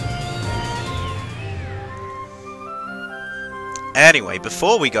again. Anyway,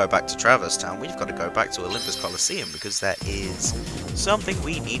 before we go back to Traverse Town, we've got to go back to Olympus Coliseum because there is something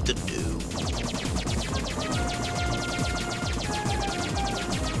we need to do.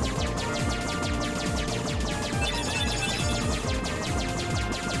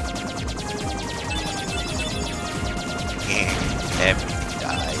 Everything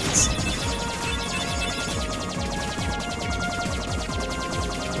dies.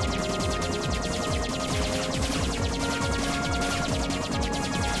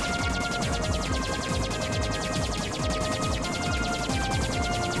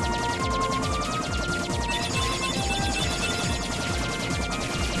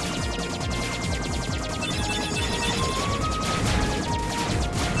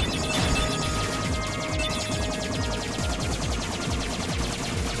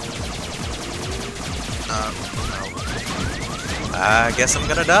 I guess I'm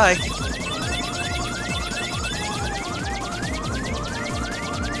gonna die.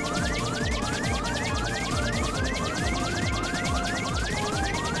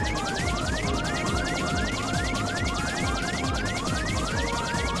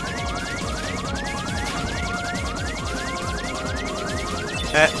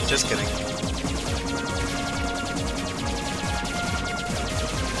 Just kidding.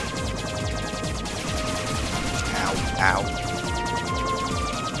 Ow, ow.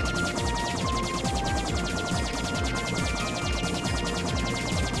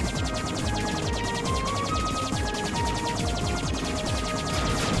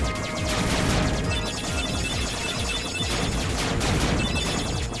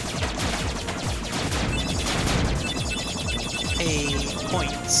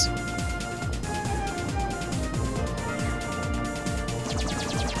 Points.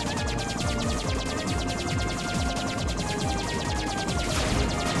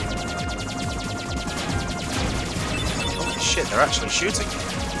 Holy shit, they're actually shooting.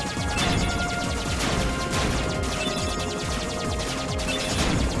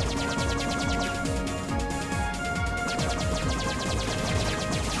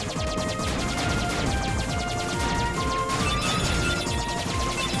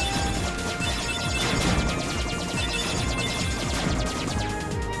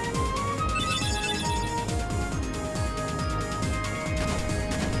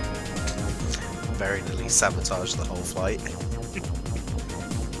 Very nearly sabotaged the whole flight.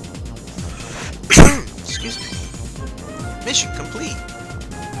 Excuse me. Mission complete.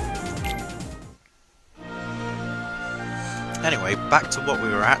 Anyway, back to what we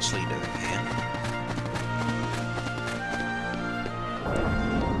were actually doing here.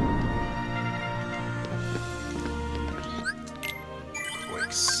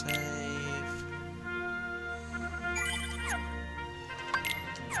 Quick save.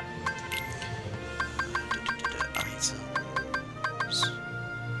 Items.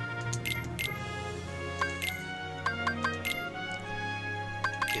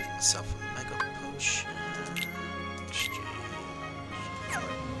 Self a mega potion. Exchange.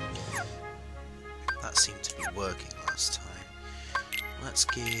 That seemed to be working last time. Let's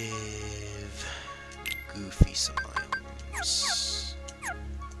give Goofy some items.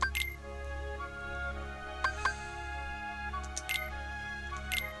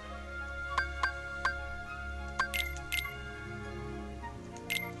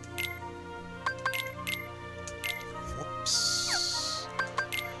 Whoops.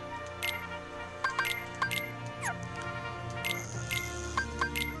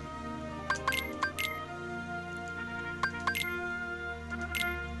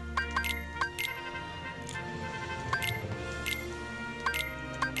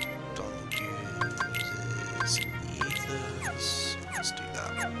 Uses ethers. Let's do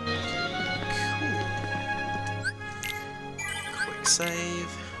that. Cool. Quick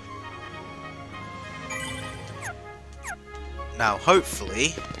save. Now,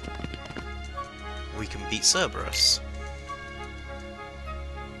 hopefully, we can beat Cerberus.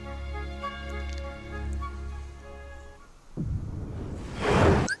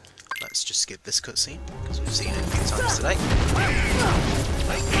 Let's just skip this cutscene, because we've seen it a few times today.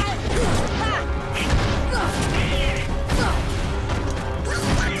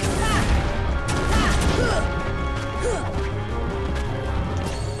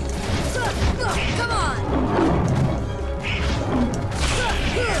 Come on!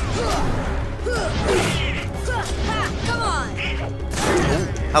 Come on!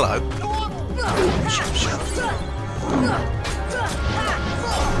 Hello.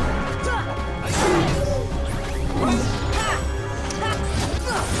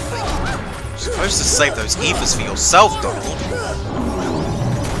 You're supposed to save those ethers for yourself, Donald.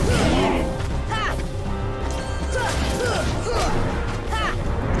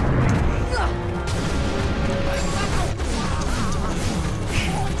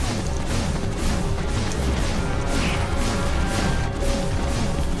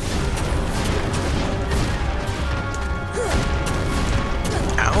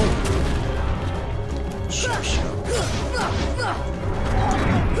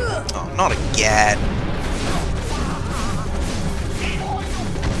 Oh, not again.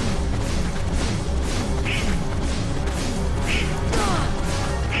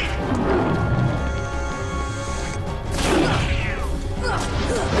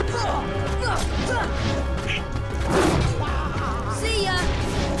 See ya!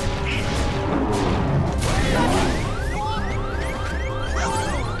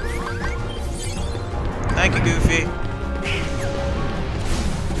 Thank you, Goofy.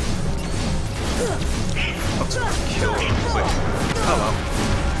 Kill him quick. Oh well.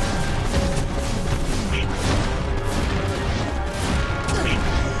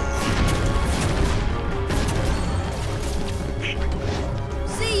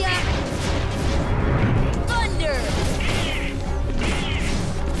 See ya! Thunder!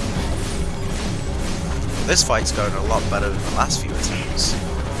 This fight's going a lot better than the last few attempts.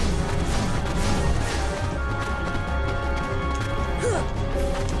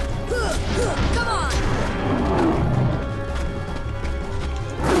 Come on!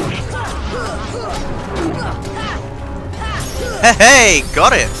 Hey,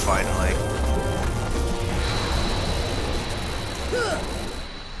 got it finally.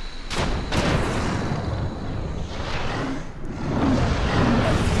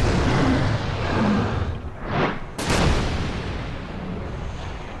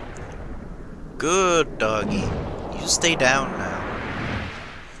 Good doggy. You stay down now.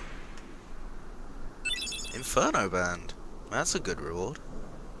 Inferno Band. That's a good reward.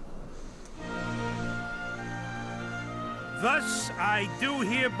 Thus, I do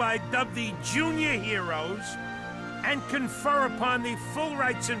hereby dub the Junior Heroes and confer upon the full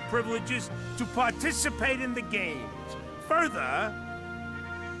rights and privileges to participate in the games. Further...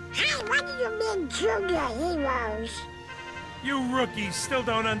 Hey, what do you mean, Junior Heroes? You rookies still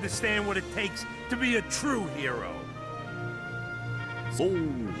don't understand what it takes to be a true hero. So,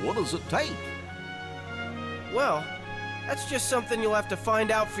 what does it take? Well, that's just something you'll have to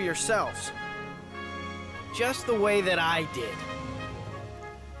find out for yourselves. Just the way that I did.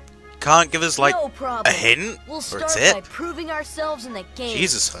 Can't give us like no problem. a hint We'll or a start tip? by proving ourselves in the game.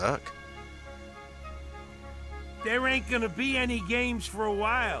 Jesus, Herc. There ain't gonna be any games for a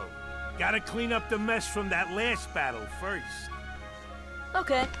while. Gotta clean up the mess from that last battle first.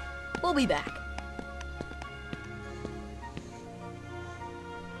 Okay, we'll be back.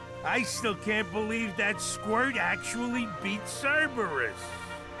 I still can't believe that Squirt actually beat Cerberus.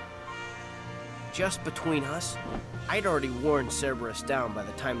 Just between us, I'd already worn Cerberus down by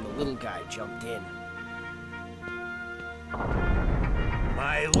the time the little guy jumped in.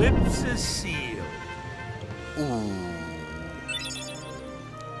 My lips are sealed. Ooh.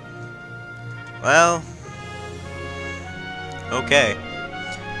 Well. Okay.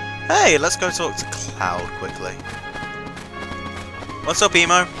 Hey, let's go talk to Cloud quickly. What's up,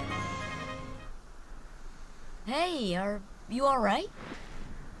 Emo? Hey, are you alright?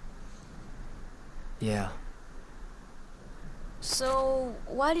 Yeah. So,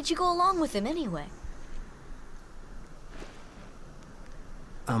 why did you go along with him anyway?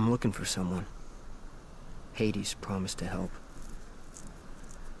 I'm looking for someone. Hades promised to help.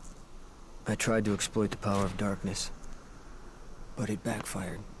 I tried to exploit the power of darkness, but it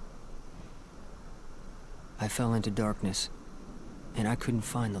backfired. I fell into darkness, and I couldn't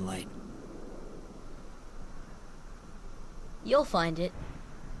find the light. You'll find it.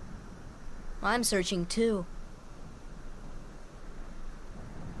 I'm searching too.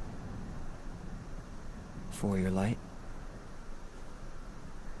 For your light?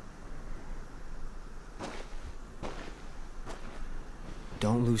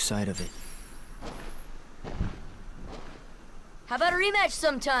 Don't lose sight of it. How about a rematch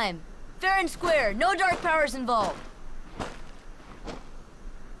sometime? Fair and square, no dark powers involved.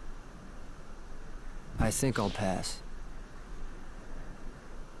 I think I'll pass.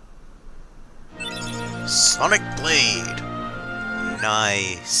 Sonic Blade.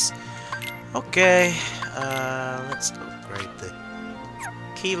 Nice. Okay, let's upgrade the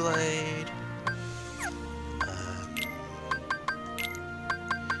Keyblade.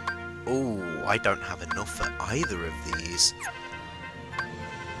 Oh, I don't have enough for either of these.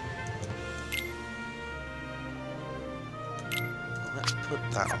 Let's put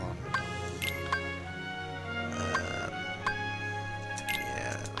that on.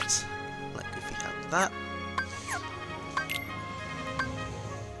 Yeah, let's let Goofy have that.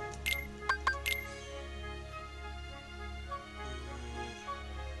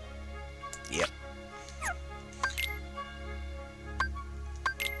 Yep.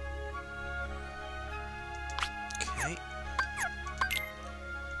 Okay.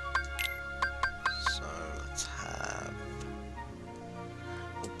 So let's have.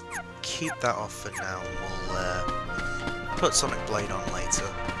 We'll keep that off for now. We'll put Sonic Blade on later.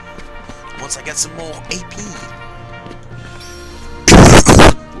 Once I get some more AP.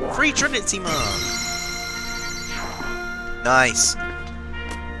 Free Trinity Mark. Nice.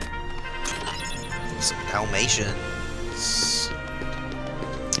 Some Dalmatians.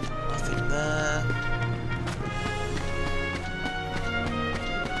 Nothing there.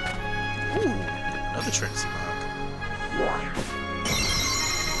 Ooh, another Trinity Mark.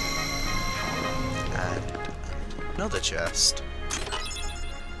 And another chest.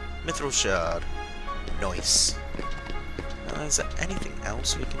 Mithril Shard. Nice. Is there anything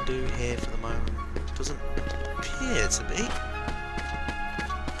else we can do here for the moment? Doesn't appear to be.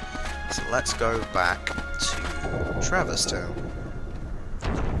 So let's go back to Traverse Town.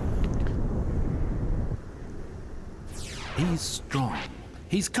 He's strong.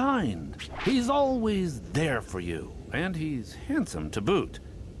 He's kind. He's always there for you. And he's handsome to boot.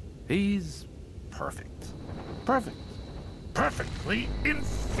 He's perfect. Perfect. Perfectly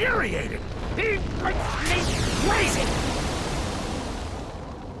infuriated. He makes me crazy.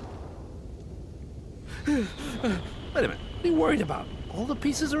 Wait a minute. What are you worried about? All the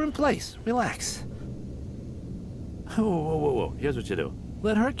pieces are in place. Relax. Whoa, whoa, whoa, whoa. Here's what you do.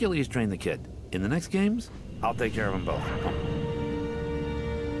 Let Hercules train the kid. In the next games, I'll take care of them both.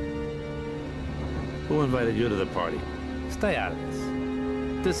 Who invited you to the party? Stay out of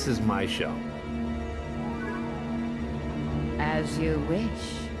this. This is my show. As you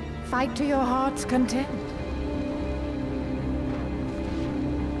wish. Fight to your heart's content.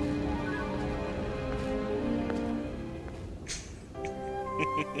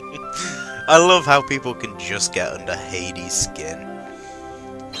 I love how people can just get under Hades' skin.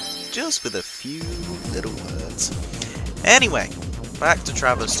 Just with a few little words. Anyway, back to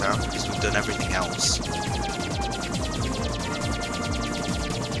Traverse Town because we've done everything else.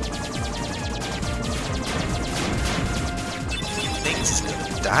 Things is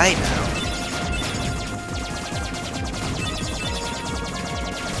gonna die now.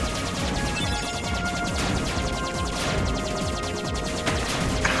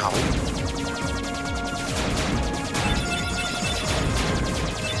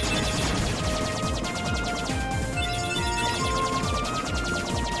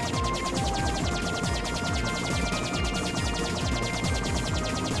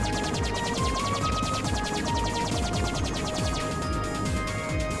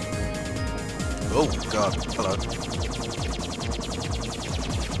 Oh god, hello.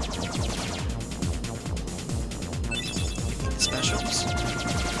 It's specials.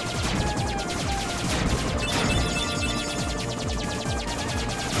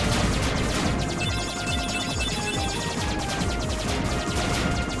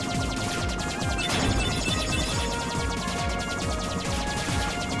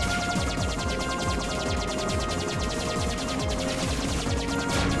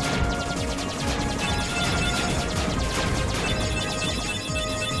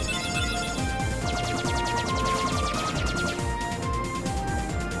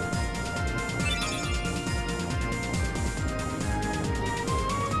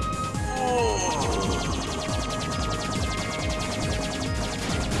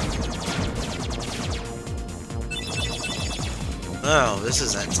 Oh, this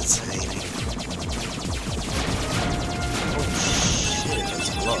is entertaining. Oh shit, that's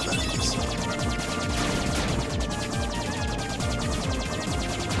a lot of enemies.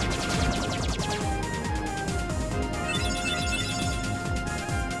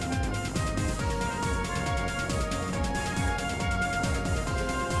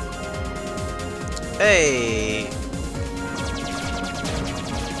 Hey!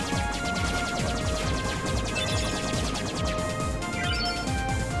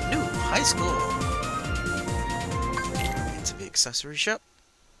 High score. Into the accessory shop.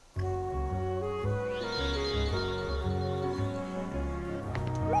 A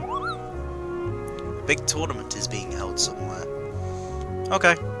big tournament is being held somewhere.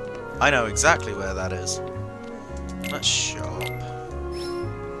 Okay, I know exactly where that is. Let's shop.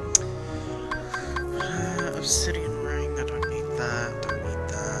 Obsidian ring. I don't need that. Don't need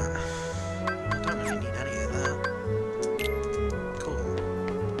that. I don't really need any of that.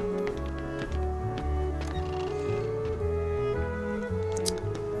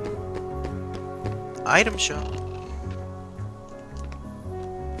 Item shop.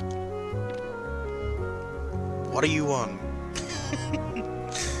 What do you want?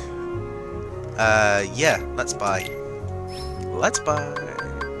 Yeah, let's buy. Let's buy.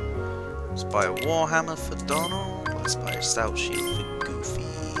 Let's buy a Warhammer for Donald. Let's buy a Stout Shield for Goofy.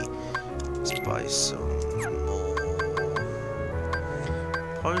 Let's buy some more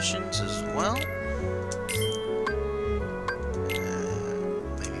potions as well.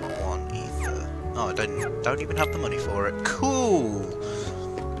 Oh, I don't even have the money for it. Cool!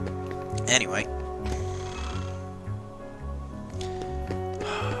 Anyway.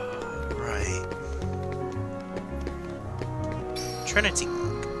 Right. Trinity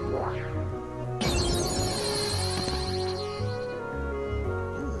Mark.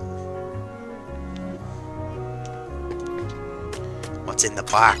 What's in the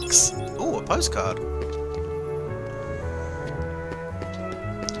box? Ooh, a postcard.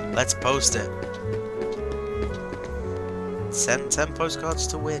 Let's post it. Send 10 postcards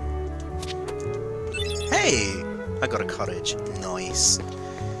to win. Hey! I got a cottage. Nice.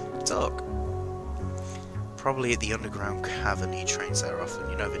 Talk. Probably at the underground cavern. He trains there often.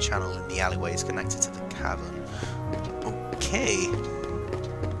 You know the channel in the alleyway is connected to the cavern. Okay.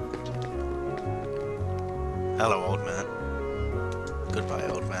 Hello, old man. Goodbye,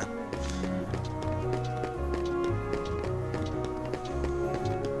 old man.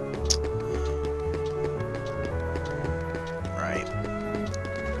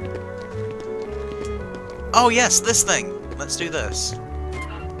 Oh yes, this thing! Let's do this.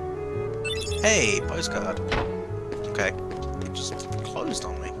 Hey, postcard. Okay. It just closed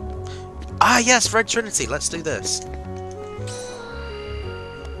on me. Ah yes, Red Trinity, let's do this.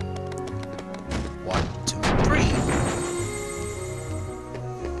 1, 2, 3.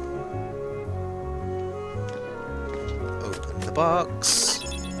 Open the box.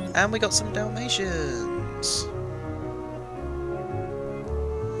 And we got some Dalmatians.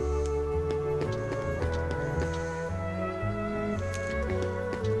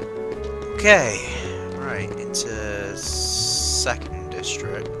 Okay, right, into 2nd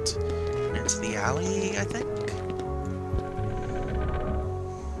District, into the alley, I think?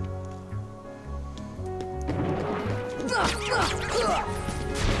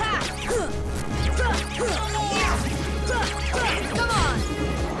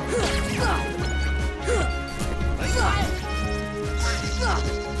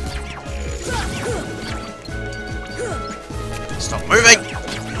 Stop moving!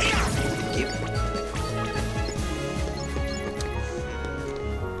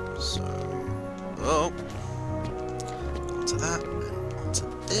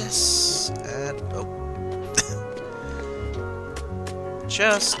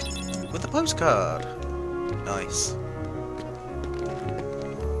 Chest with a postcard. Nice.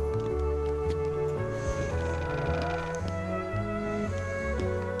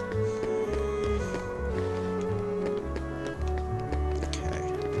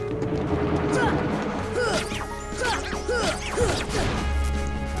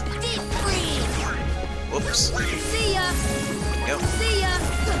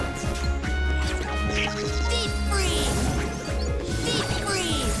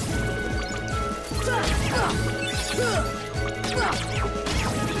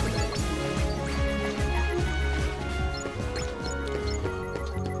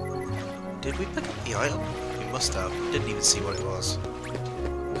 Did we pick up the item? We must have. Didn't even see what it was.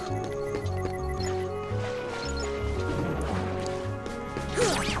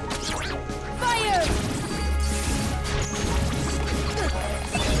 Fire!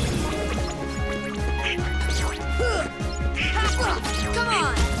 Come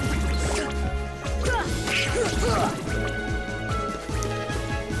on!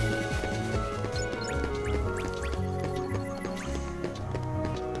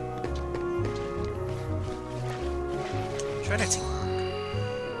 Trinity.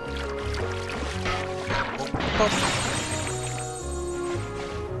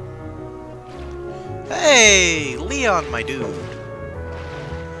 Hey, Leon, my dude.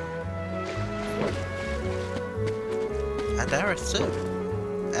 And Aerith too.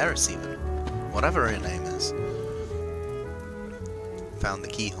 Aerith even. Whatever her name is. Found the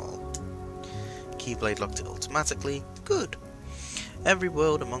keyhole. Keyblade locked it automatically. Good. Every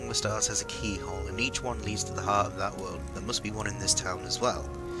world among the stars has a keyhole, and each one leads to the heart of that world. There must be one in this town as well.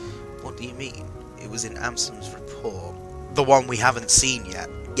 What do you mean? It was in Amson's report. The one we haven't seen yet.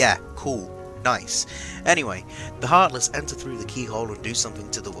 Yeah, cool. Nice. Anyway, the Heartless enter through the keyhole and do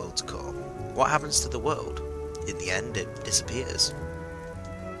something to the world's core. What happens to the world? In the end, it disappears.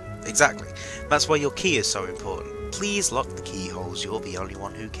 Exactly. That's why your key is so important. Please lock the keyholes. You're the only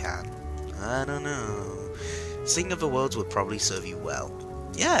one who can. I don't know. Seeing other worlds would probably serve you well.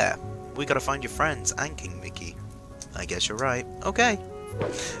 Yeah, we gotta find your friends and King Mickey. I guess you're right. Okay.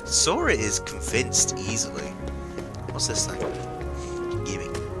 Sora is convinced easily. What's this thing?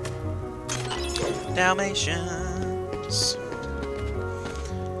 Gimme. Dalmatians.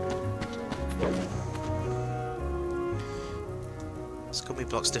 This gummy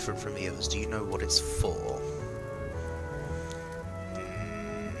block's different from the others. Do you know what it's for?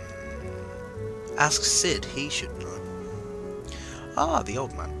 Ask Sid, he should know. Ah, the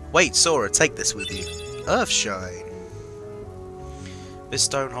old man. Wait, Sora, take this with you. Earthshine. This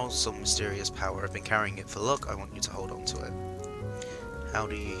stone holds some mysterious power. I've been carrying it for luck. I want you to hold on to it. How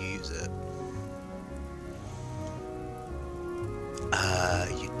do you use it?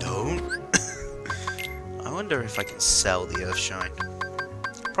 You don't? I wonder if I can sell the Earthshine.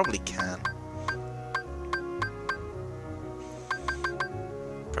 Probably can.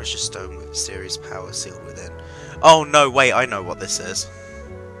 Precious stone with mysterious power sealed within. Oh no, wait, I know what this is.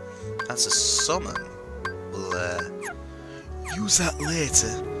 That's a summon. We'll use that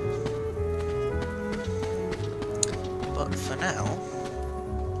later. But for now,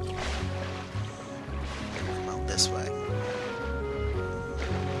 come out this way.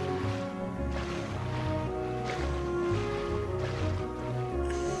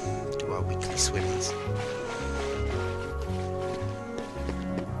 Do our weekly swimmies.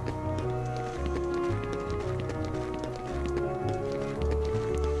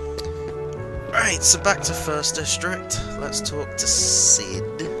 Right, so back to First District. Let's talk to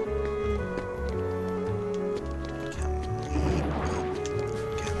Sid. Can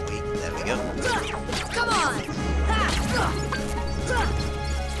we? There we go. Come on! Come on!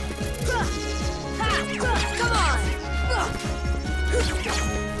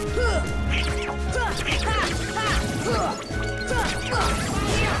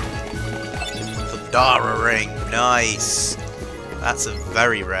 Pandara ring, nice. That's a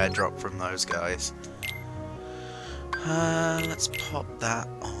very rare drop from those guys. Let's pop that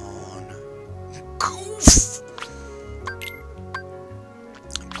on Goof.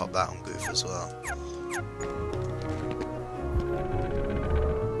 And pop that on Goof as well.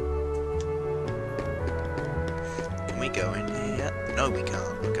 Can we go in here? No, we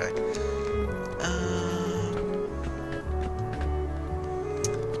can't. Okay.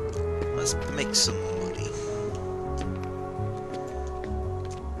 Let's make some money.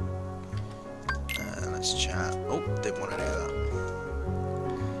 Let's chat. Oh, didn't want to do that.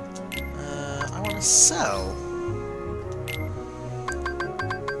 I want to sell.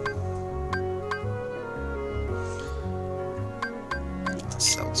 Let's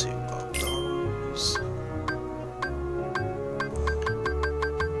sell 2 of those.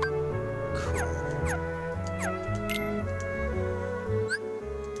 Cool.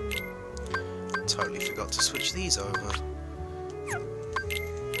 Totally forgot to switch these over.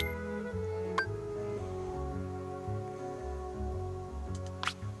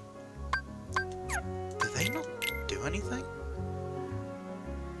 Anything?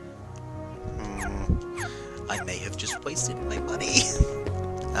 I may have just wasted my money.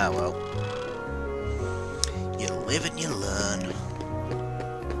 Ah well. You live and you learn.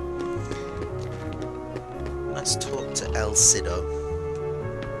 Let's talk to El Cido.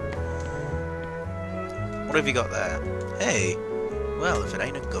 What have you got there? Hey! Well, if it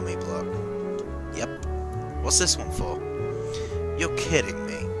ain't a gummy block. Yep. What's this one for? You're kidding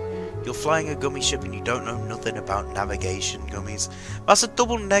me. You're flying a gummy ship and you don't know nothing about navigation gummies? That's a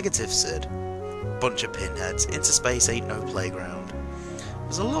double negative, Sid. Bunch of pinheads. Into space ain't no playground.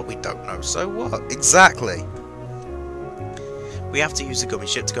 There's a lot we don't know, so what? Exactly. We have to use the gummy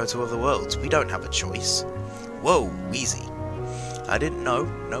ship to go to other worlds. We don't have a choice. Whoa, easy. I didn't know.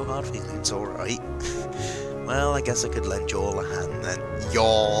 No hard feelings, alright. Well, I guess I could lend you all a hand then.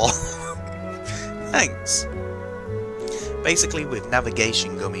 Yaw. Thanks. Basically, with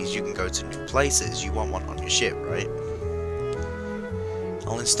navigation gummies, you can go to new places. You want one on your ship, right?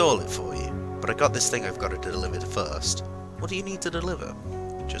 I'll install it for you. But I got this thing I've got to deliver first. What do you need to deliver?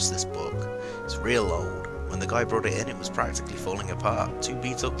 Just this book. It's real old. When the guy brought it in, it was practically falling apart. Too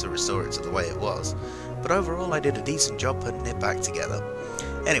beat up to restore it to the way it was. But overall, I did a decent job putting it back together.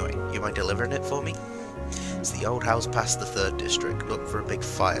 Anyway, you mind delivering it for me? It's the old house past the 3rd district. Look for a big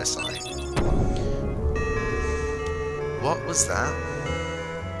fire sign. What was that?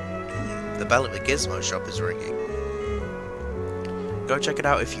 The bell at the Gizmo shop is ringing. Go check it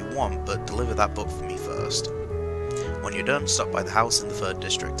out if you want, but deliver that book for me first. When you're done, stop by the house in the 3rd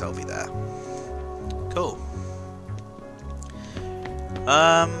district. I'll be there. Cool.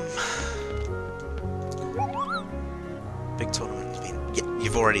 Big tournament's been... Yeah,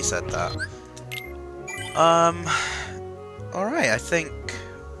 you've already said that. Alright, I think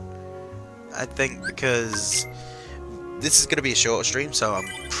because this is going to be a shorter stream, so I'm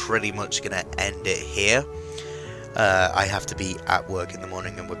pretty much going to end it here. I have to be at work in the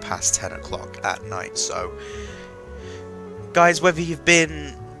morning and we're past 10 o'clock at night, so... Guys, whether you've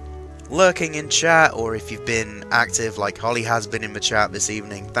been lurking in chat or if you've been active like Holly has been in the chat this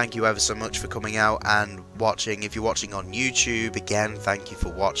evening, thank you ever so much for coming out and watching. If you're watching on YouTube, again, thank you for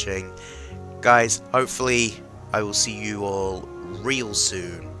watching. Guys, hopefully I will see you all real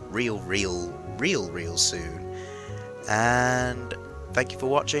soon. Real soon. And thank you for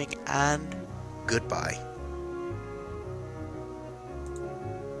watching and goodbye.